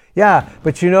 folks. Yeah,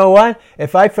 but you know what?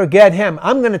 If I forget him,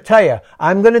 I'm going to tell you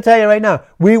right now,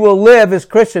 we will live as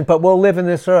Christians, but we'll live in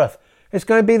this earth. It's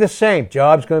going to be the same.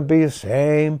 Job's going to be the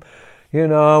same. We're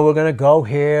going to go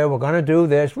here. We're going to do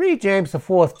this. Read James, the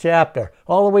 4th chapter,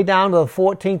 all the way down to the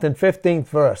 14th and 15th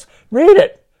verse. Read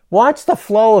it. Watch the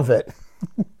flow of it.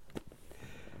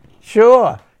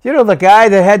 Sure. The guy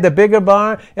that had the bigger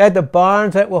barn, had the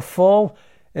barns that were full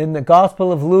in the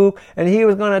Gospel of Luke, and he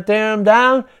was going to tear them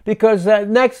down because that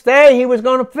next day he was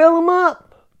going to fill them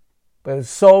up. But his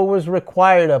soul was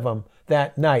required of him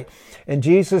that night. And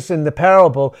Jesus in the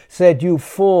parable said, "You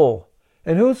fool."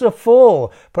 And who's a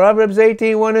fool? Proverbs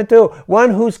 18, 1 and 2.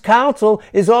 One whose counsel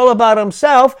is all about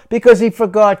himself because he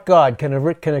forgot God. Can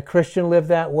a Christian live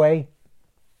that way?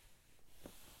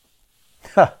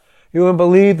 You wouldn't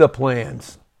believe the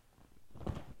plans.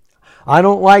 I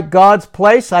don't like God's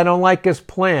place. I don't like his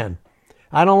plan.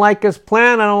 I don't like his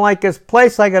plan. I don't like his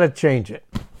place. I got to change it.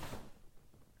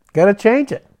 Got to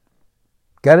change it.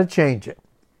 Got to change it.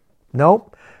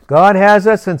 Nope. God has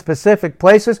us in specific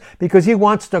places because he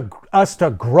wants us to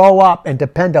grow up and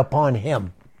depend upon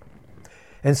him.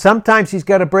 And sometimes he's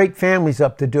got to break families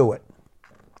up to do it.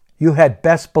 You had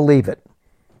best believe it.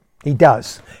 He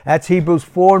does. That's Hebrews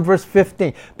 4 and verse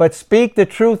 15. But speak the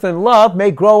truth in love may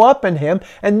grow up in him,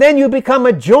 and then you become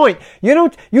a joint.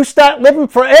 You start living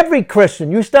for every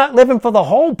Christian. You start living for the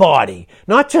whole body,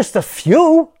 not just a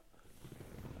few.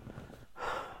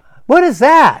 What is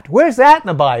that? Where's that in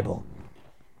the Bible?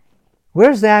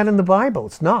 Where's that in the Bible?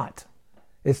 It's not.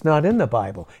 It's not in the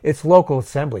Bible. It's local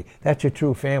assembly. That's your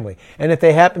true family. And if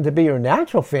they happen to be your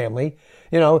natural family,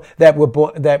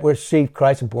 that received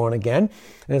Christ and born again.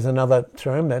 There's another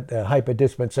term that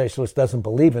hyper-dispensationalist doesn't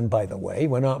believe in, by the way.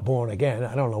 We're not born again.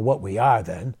 I don't know what we are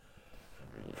then.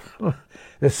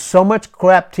 There's so much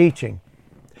crap teaching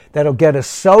that'll get us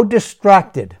so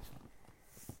distracted.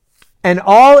 And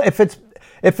if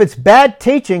it's bad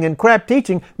teaching and crap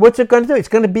teaching, what's it going to do? It's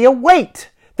going to be a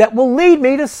weight that will lead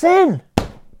me to sin.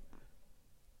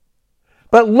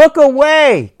 But look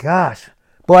away. Gosh.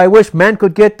 Boy, I wish men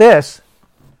could get this.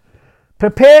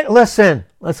 Listen,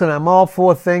 I'm all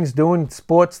for things, doing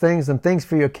sports things and things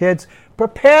for your kids.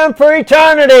 Prepare them for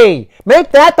eternity.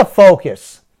 Make that the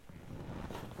focus.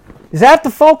 Is that the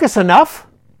focus enough?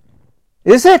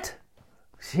 Is it?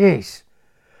 Jeez.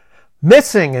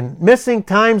 Missing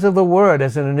times of the word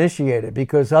as an initiator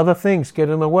because other things get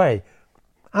in the way.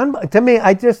 To me,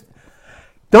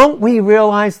 don't we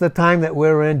realize the time that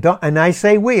we're in? And I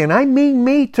say we, and I mean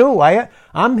me too.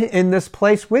 I'm in this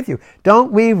place with you.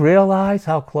 Don't we realize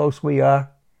how close we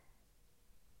are?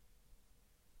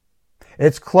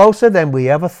 It's closer than we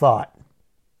ever thought.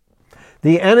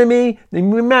 The enemy,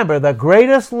 remember, the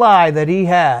greatest lie that he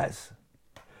has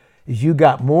is you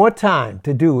got more time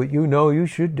to do what you know you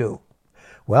should do.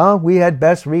 Well, we had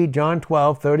best read John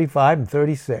 12, 35 and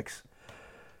 36.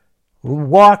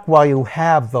 Walk while you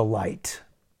have the light.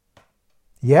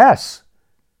 Yes.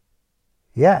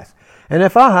 Yes. And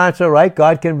if our hearts are right,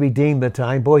 God can redeem the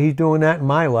time. Boy, he's doing that in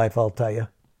my life, I'll tell you.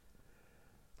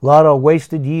 A lot of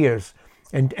wasted years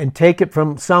and take it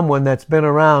from someone that's been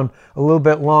around a little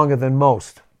bit longer than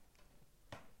most.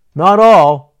 Not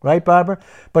all, right, Barbara?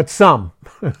 But some.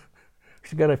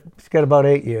 She's got about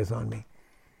 8 years on me.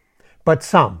 But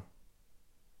some.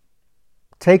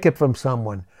 Take it from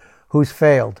someone who's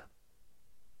failed.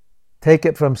 Take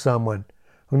it from someone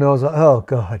who knows, oh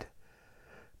God.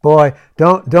 Boy,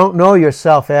 don't know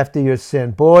yourself after your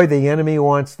sin. Boy, the enemy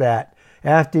wants that.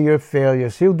 After your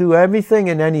failures, he'll do everything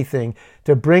and anything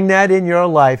to bring that in your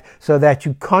life so that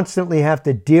you constantly have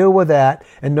to deal with that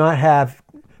and not have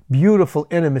beautiful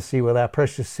intimacy with our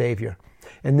precious Savior.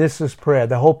 And this is prayer.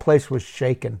 The whole place was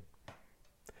shaken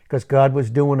because God was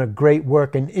doing a great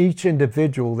work in each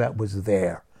individual that was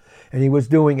there. And he was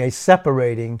doing a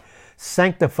separating,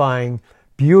 sanctifying,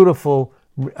 beautiful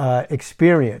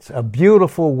experience, a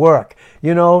beautiful work,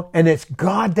 and it's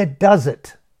God that does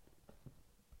it.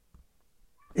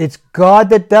 It's God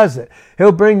that does it.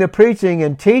 He'll bring the preaching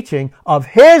and teaching of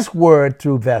his word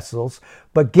through vessels,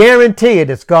 but guarantee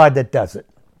it's God that does it.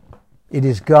 It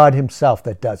is God himself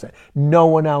that does it. No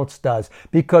one else does.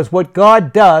 Because what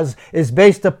God does is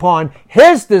based upon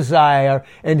his desire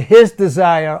and his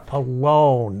desire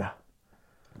alone.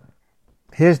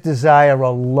 His desire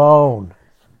alone.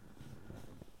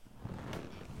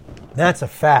 That's a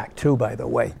fact too, by the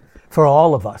way, for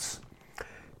all of us.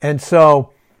 And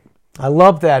so I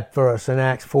love that verse in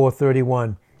Acts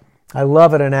 4:31. I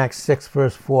love it in Acts 6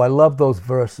 verse 4. I love those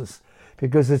verses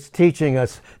because it's teaching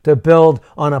us to build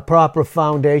on a proper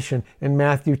foundation in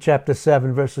Matthew chapter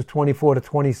 7 verses 24 to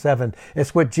 27.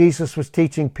 It's what Jesus was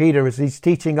teaching Peter as he's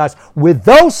teaching us with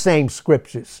those same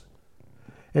scriptures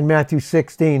in Matthew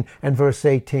 16 and verse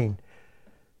 18.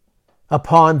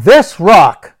 Upon this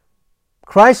rock,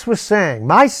 Christ was saying,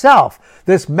 myself,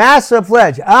 this massive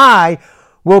ledge, I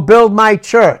will build my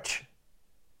church.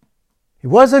 He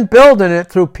wasn't building it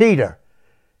through Peter.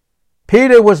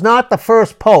 Peter was not the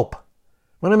first pope.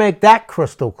 I want to make that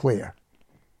crystal clear.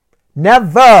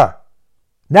 Never.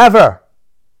 Never.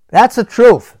 That's the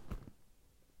truth.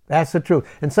 That's the truth.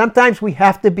 And sometimes we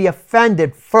have to be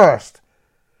offended first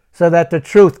so that the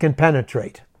truth can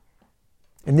penetrate.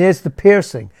 And there's the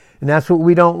piercing. And that's what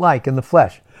we don't like in the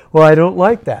flesh. Well, I don't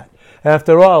like that.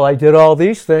 After all, I did all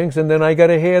these things and then I got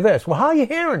to hear this. Well, how are you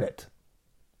hearing it?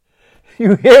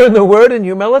 You hearing the word in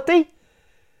humility?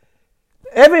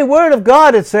 Every word of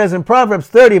God, it says in Proverbs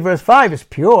 30 verse 5, is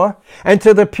pure. And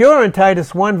to the pure in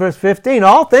Titus 1 verse 15,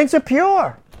 all things are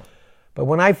pure. But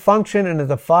when I function in a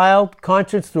defiled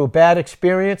conscience through a bad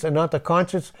experience and not the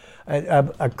conscience,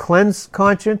 a cleansed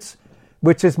conscience,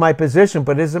 which is my position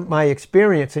but isn't my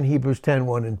experience in Hebrews 10,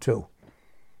 1 and 2.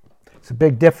 It's a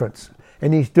big difference.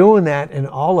 And he's doing that in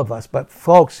all of us. But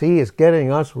folks, he is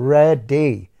getting us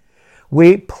ready.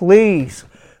 We, please,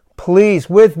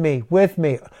 with me,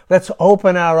 let's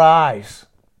open our eyes.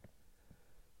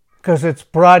 Because it's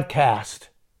broadcast.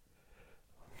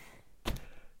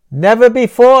 Never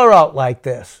before out like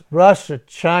this. Russia,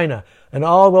 China, and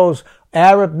all those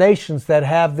Arab nations that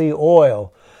have the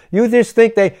oil. You just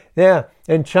think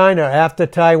in China after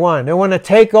Taiwan, they want to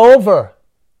take over.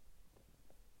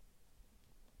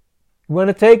 We want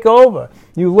to take over.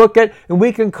 You look at, and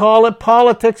we can call it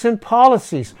politics and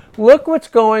policies. Look what's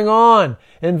going on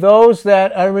in those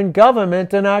that are in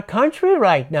government in our country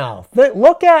right now.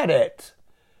 Look at it.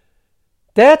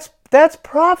 That's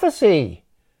prophecy.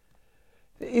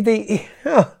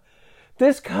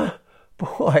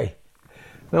 Boy,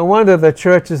 no wonder the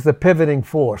church is the pivoting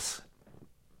force.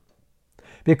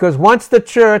 Because once the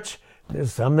church,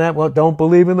 there's some that don't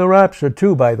believe in the rapture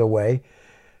too, by the way,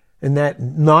 and that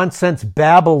nonsense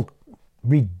babble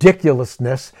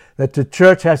ridiculousness that the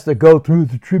church has to go through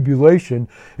the tribulation.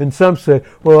 And some say,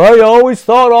 well, I always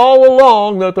thought all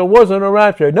along that there wasn't a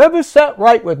rapture. It never sat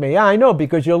right with me. Yeah, I know,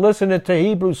 because you're listening to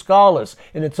Hebrew scholars,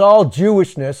 and it's all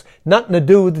Jewishness, nothing to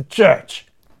do with the church.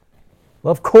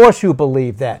 Well, of course you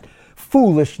believe that.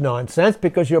 Foolish nonsense,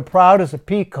 because you're proud as a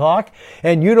peacock,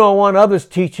 and you don't want others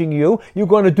teaching you. You're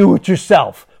going to do it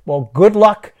yourself. Well, good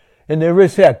luck. And there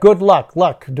is here, good luck,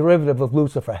 derivative of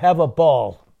Lucifer. Have a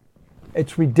ball.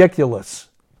 It's ridiculous.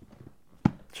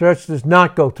 Church does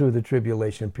not go through the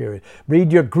tribulation period.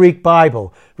 Read your Greek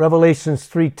Bible, Revelations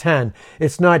 3:10.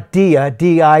 It's not dia,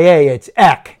 D-I-A, it's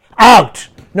ek, out,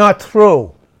 not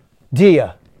through.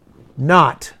 Dia,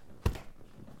 not.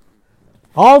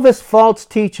 All this false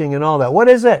teaching and all that. What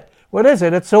is it? What is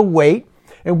it? It's a weight.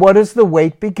 And what does the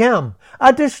weight become?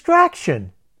 A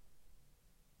distraction.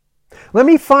 Let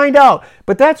me find out.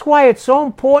 But that's why it's so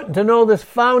important to know this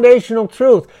foundational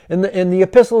truth in the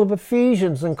Epistle of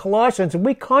Ephesians and Colossians. And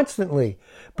we constantly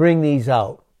bring these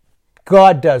out.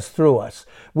 God does through us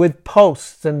with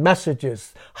posts and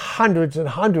messages, hundreds and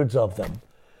hundreds of them,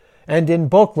 and in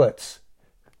booklets,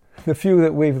 the few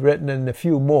that we've written and a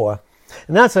few more.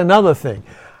 And that's another thing.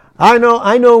 I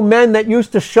know men that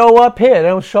used to show up here. They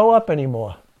don't show up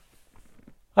anymore.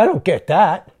 I don't get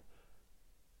that.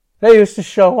 They used to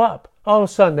show up. All of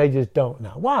a sudden, they just don't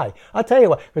now. Why? I'll tell you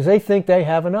why. Because they think they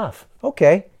have enough.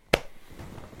 Okay.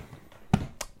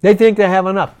 They think they have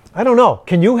enough. I don't know.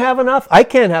 Can you have enough? I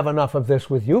can't have enough of this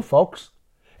with you folks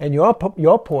and your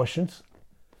portions.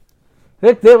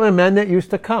 There were men that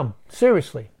used to come,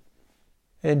 seriously,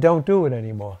 and don't do it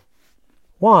anymore.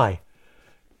 Why?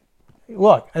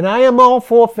 Look, and I am all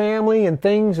for family and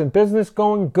things and business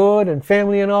going good and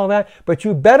family and all that, but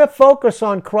you better focus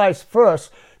on Christ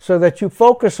first so that you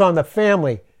focus on the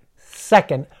family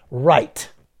second, right.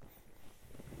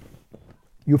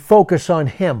 You focus on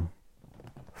Him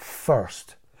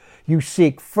first. You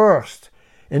seek first,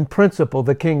 in principle,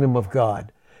 the kingdom of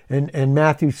God. In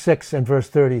Matthew 6 and verse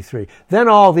 33. Then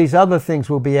all these other things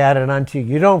will be added unto you.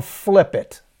 You don't flip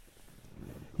it.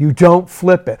 You don't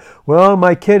flip it. Well,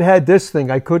 my kid had this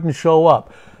thing. I couldn't show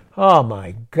up. Oh,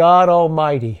 my God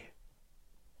Almighty.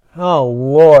 Oh,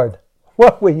 Lord.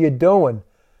 What were you doing?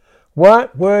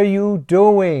 What were you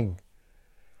doing?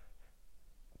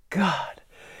 God.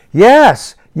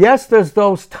 Yes, there's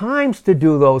those times to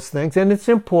do those things, and it's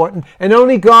important, and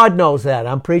only God knows that.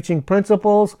 I'm preaching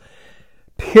principles,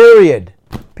 period.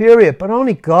 But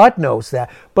only God knows that.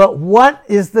 But what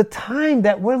is the time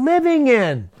that we're living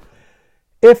in?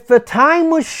 If the time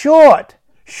was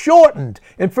shortened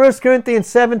in 1 Corinthians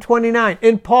 7:29,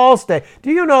 in Paul's day,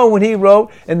 do you know when he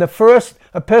wrote in the first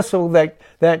epistle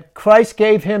that Christ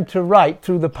gave him to write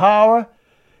through the power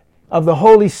of the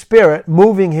Holy Spirit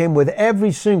moving him with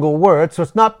every single word? So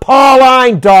it's not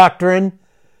Pauline doctrine.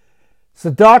 It's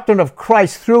the doctrine of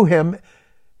Christ through him.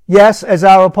 Yes, as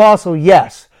our apostle,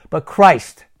 yes. But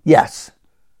Christ, yes.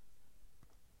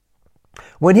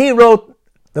 When he wrote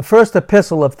the first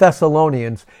epistle of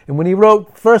Thessalonians, and when he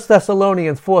wrote 1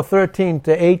 Thessalonians 4:13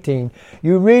 to 18,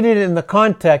 you read it in the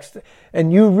context,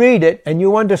 and you read it, and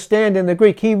you understand in the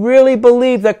Greek. He really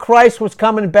believed that Christ was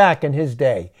coming back in his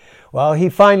day. Well, he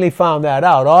finally found that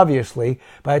out, obviously.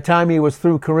 By the time he was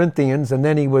through Corinthians, and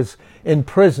then he was in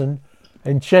prison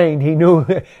and chained, he knew,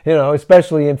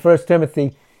 especially in 1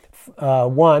 Timothy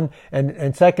 1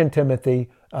 and 2 Timothy,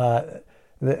 1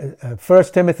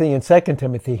 Timothy and 2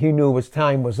 Timothy, he knew his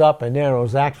time was up and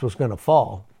Nero's axe was going to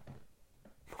fall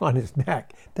on his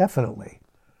neck, definitely.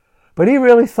 But he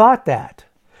really thought that.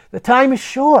 The time is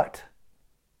short.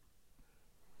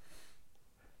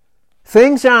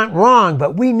 Things aren't wrong,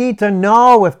 but we need to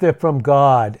know if they're from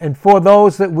God and for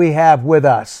those that we have with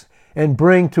us and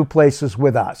bring to places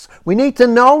with us. We need to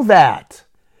know that.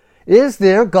 Is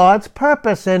there God's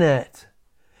purpose in it?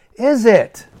 Is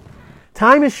it?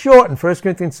 Time is short in 1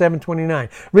 Corinthians 7:29.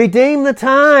 Redeem the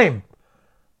time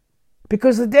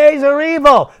because the days are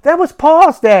evil. That was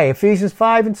Paul's day, Ephesians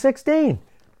 5 and 16.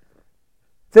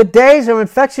 The days are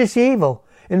infectious evil.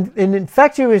 And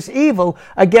infectious evil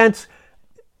against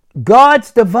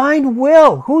God's divine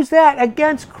will. Who's that?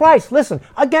 Against Christ. Listen,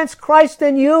 against Christ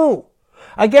and you.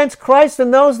 Against Christ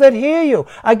and those that hear you.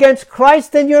 Against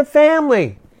Christ and your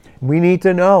family. We need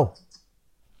to know.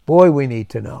 Boy, we need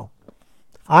to know.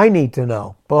 I need to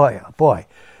know. Boy, oh boy.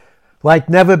 Like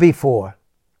never before.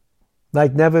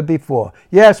 Like never before.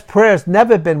 Yes, prayer's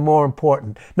never been more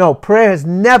important. No, prayer has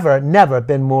never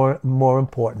been more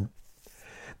important.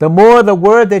 The more the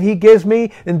word that he gives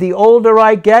me and the older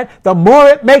I get, the more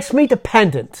it makes me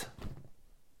dependent.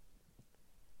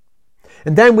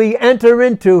 And then we enter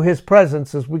into his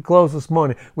presence as we close this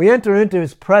morning. We enter into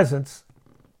his presence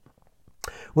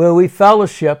where we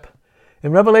fellowship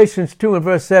in Revelations 2 and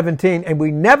verse 17, and we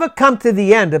never come to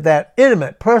the end of that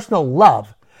intimate personal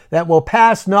love that will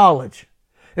pass knowledge.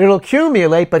 It'll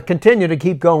accumulate but continue to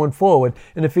keep going forward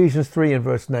in Ephesians 3 and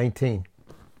verse 19.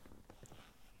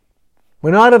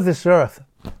 We're not of this earth.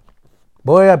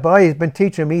 Boy, he's been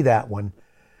teaching me that one.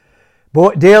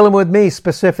 Boy, dealing with me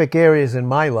specific areas in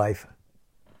my life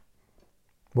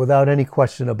without any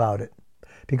question about it.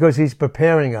 Because he's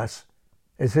preparing us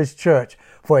as his church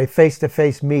for a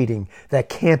face-to-face meeting that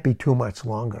can't be too much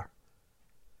longer.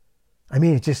 I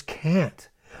mean, it just can't.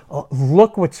 Oh,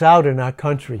 look what's out in our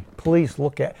country. Please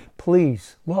look.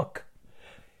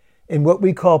 In what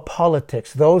we call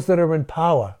politics, those that are in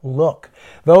power, look.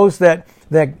 Those that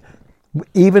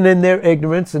even in their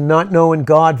ignorance and not knowing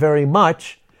God very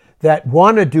much, that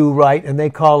want to do right, and they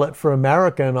call it for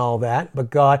America and all that,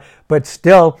 but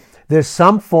still, there's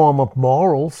some form of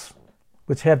morals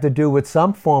which have to do with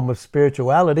some form of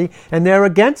spirituality, and they're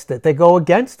against it. They go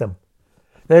against them.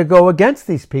 that go against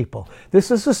these people. This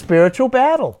is a spiritual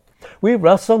battle. We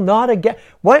wrestle not against...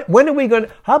 When are we going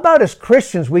to... How about as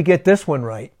Christians we get this one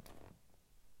right?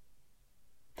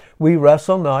 We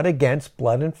wrestle not against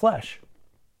blood and flesh.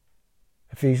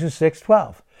 Ephesians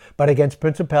 6:12. But against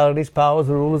principalities, powers,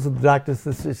 the rulers of the darkness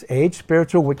of this age,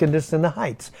 spiritual wickedness in the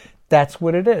heights. That's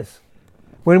what it is.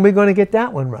 When are we going to get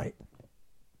that one right?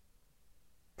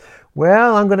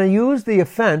 Well, I'm going to use the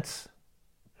offense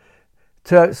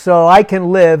so I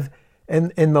can live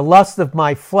in the lust of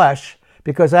my flesh,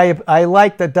 because I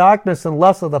like the darkness and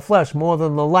lust of the flesh more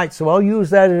than the light. So I'll use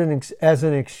that as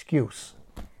an excuse.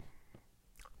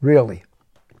 Really.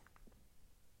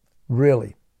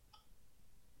 Really.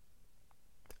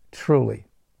 Truly.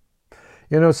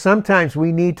 Sometimes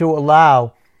we need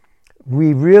to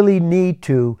we really need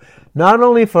to, not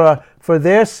only for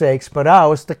their sakes, but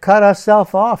ours, to cut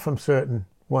ourselves off from certain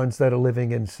ones that are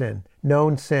living in sin,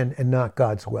 known sin and not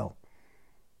God's will.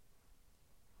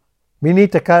 We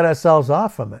need to cut ourselves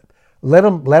off from it. Let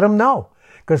them know,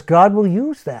 because God will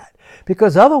use that.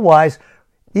 Because otherwise,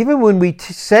 even when we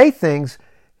say things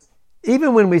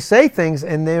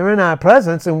and they're in our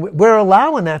presence, and we're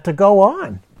allowing that to go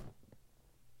on.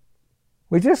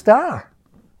 We just are.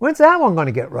 When's that one going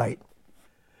to get right?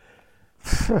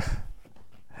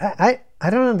 I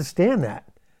don't understand that.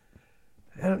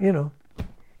 A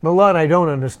lot I don't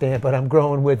understand, but I'm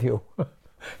growing with you.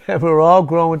 And we're all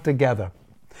growing together.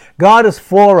 God is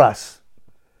for us.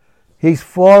 He's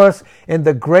for us in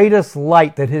the greatest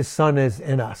light that His Son is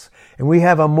in us. And we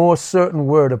have a more certain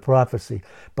word of prophecy.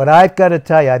 But I've got to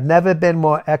tell you, I've never been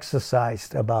more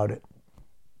exercised about it.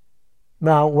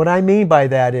 Now, what I mean by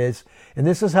that is, and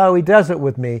this is how He does it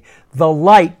with me, the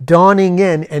light dawning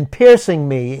in and piercing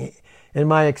me in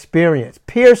my experience,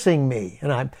 piercing me,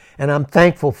 and I'm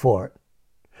thankful for it.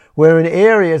 Where in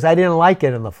areas I didn't like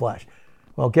it in the flesh.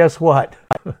 Well, guess what?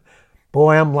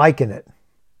 Boy, I'm liking it.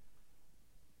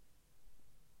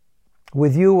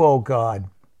 With you, O God,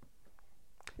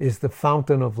 is the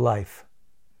fountain of life.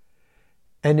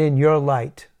 And in your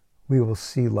light, we will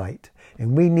see light.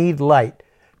 And we need light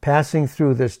passing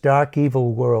through this dark,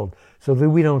 evil world so that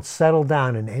we don't settle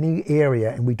down in any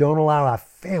area, and we don't allow our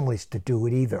families to do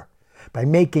it either, by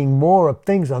making more of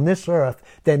things on this earth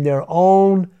than their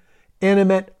own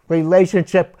intimate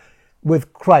relationship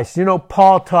with Christ.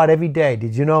 Paul taught every day.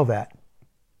 Did you know that?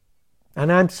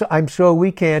 And I'm sure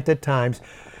we can't at times,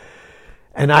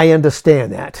 and I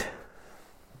understand that.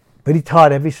 But he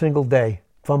taught every single day,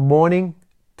 from morning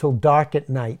till dark at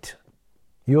night.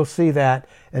 You'll see that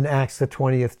in Acts, the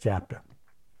 20th chapter.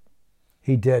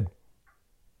 He did.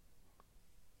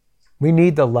 We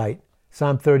need the light.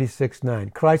 Psalm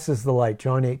 36:9. Christ is the light.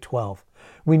 John 8:12.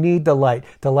 We need the light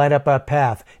to light up our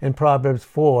path in Proverbs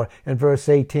 4 and verse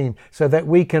 18, so that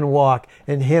we can walk,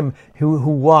 and Him who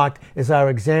walked is our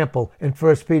example in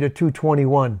 1 Peter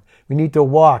 2:21. We need to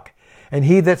walk. And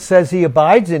he that says he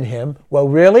abides in Him, well,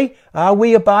 really?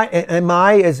 Am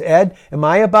I, as Ed, am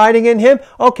I abiding in Him?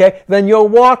 Okay, then your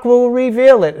walk will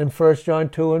reveal it in 1 John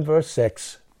 2 and verse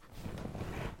 6.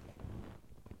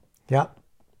 Yep.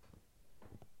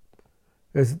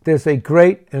 There's a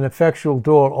great and effectual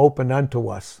door opened unto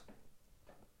us.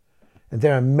 And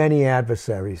there are many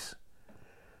adversaries.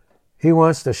 He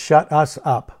wants to shut us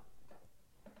up.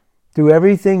 Do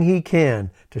everything he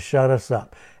can to shut us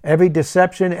up. Every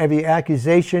deception, every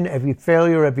accusation, every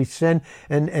failure, every sin.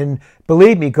 And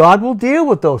believe me, God will deal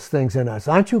with those things in us.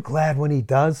 Aren't you glad when He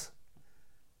does?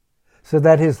 So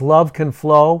that His love can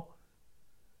flow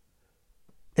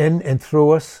in and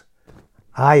through us.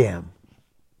 I am.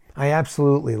 I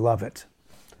absolutely love it.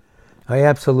 I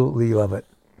absolutely love it.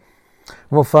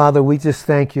 Well, Father, we just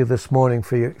thank You this morning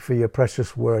for your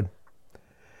precious word.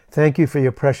 Thank You for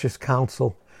Your precious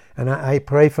counsel. And I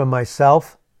pray for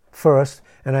myself first,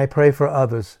 and I pray for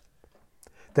others,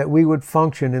 that we would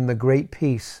function in the great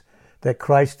peace that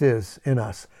Christ is in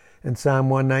us. In Psalm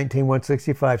 119,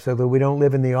 165, so that we don't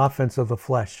live in the offense of the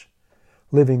flesh,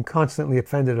 living constantly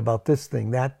offended about this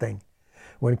thing, that thing,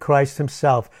 when Christ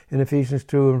Himself, in Ephesians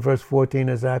 2 and verse 14,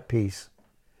 is our peace.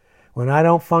 When I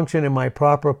don't function in my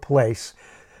proper place,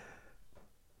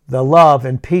 the love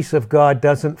and peace of God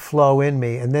doesn't flow in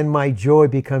me, and then my joy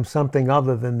becomes something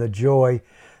other than the joy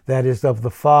that is of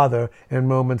the Father in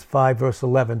Romans 5 verse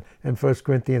 11 and 1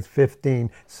 Corinthians 15,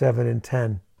 7 and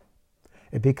 10.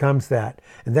 It becomes that.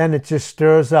 And then it just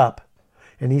stirs up.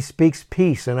 And He speaks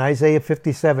peace in Isaiah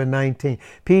 57:19.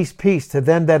 Peace, peace to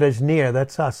them that is near.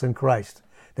 That's us in Christ.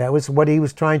 That was what He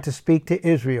was trying to speak to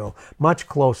Israel. Much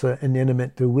closer and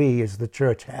intimate do we as the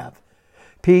church have.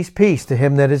 Peace, peace to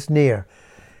him that is near.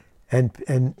 And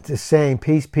the same,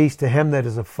 peace, peace to him that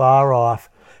is afar off.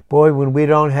 Boy, when we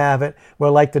don't have it, we're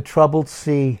like the troubled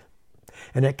sea,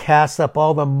 and it casts up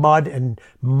all the mud and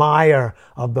mire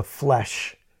of the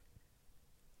flesh.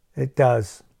 It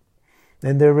does.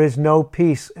 And there is no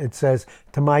peace, it says,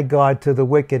 to my God, to the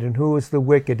wicked. And who is the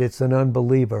wicked? It's an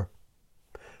unbeliever.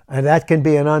 And that can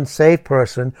be an unsaved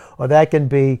person, or that can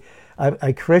be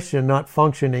a Christian not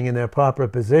functioning in their proper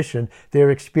position.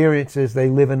 Their experience is they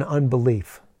live in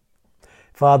unbelief.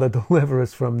 Father, deliver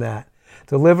us from that.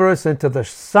 Deliver us into the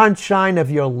sunshine of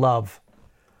your love.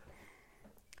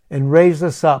 And raise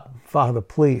us up, Father,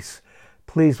 please.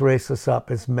 Please raise us up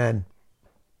as men.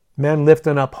 Men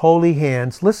lifting up holy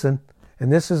hands. Listen.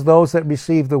 And this is those that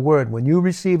receive the word. When you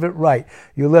receive it right,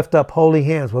 you lift up holy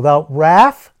hands without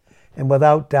wrath and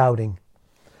without doubting.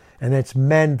 And it's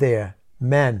men there,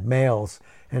 men, males,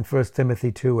 in 1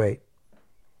 Timothy 2:8.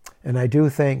 And I do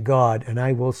thank God, and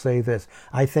I will say this,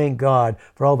 I thank God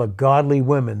for all the godly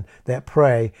women that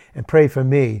pray and pray for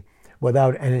me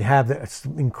and have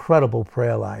incredible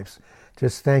prayer lives.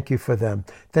 Just thank you for them.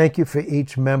 Thank you for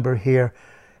each member here.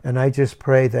 And I just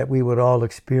pray that we would all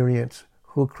experience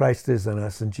who Christ is in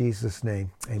us. In Jesus'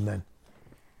 name, amen.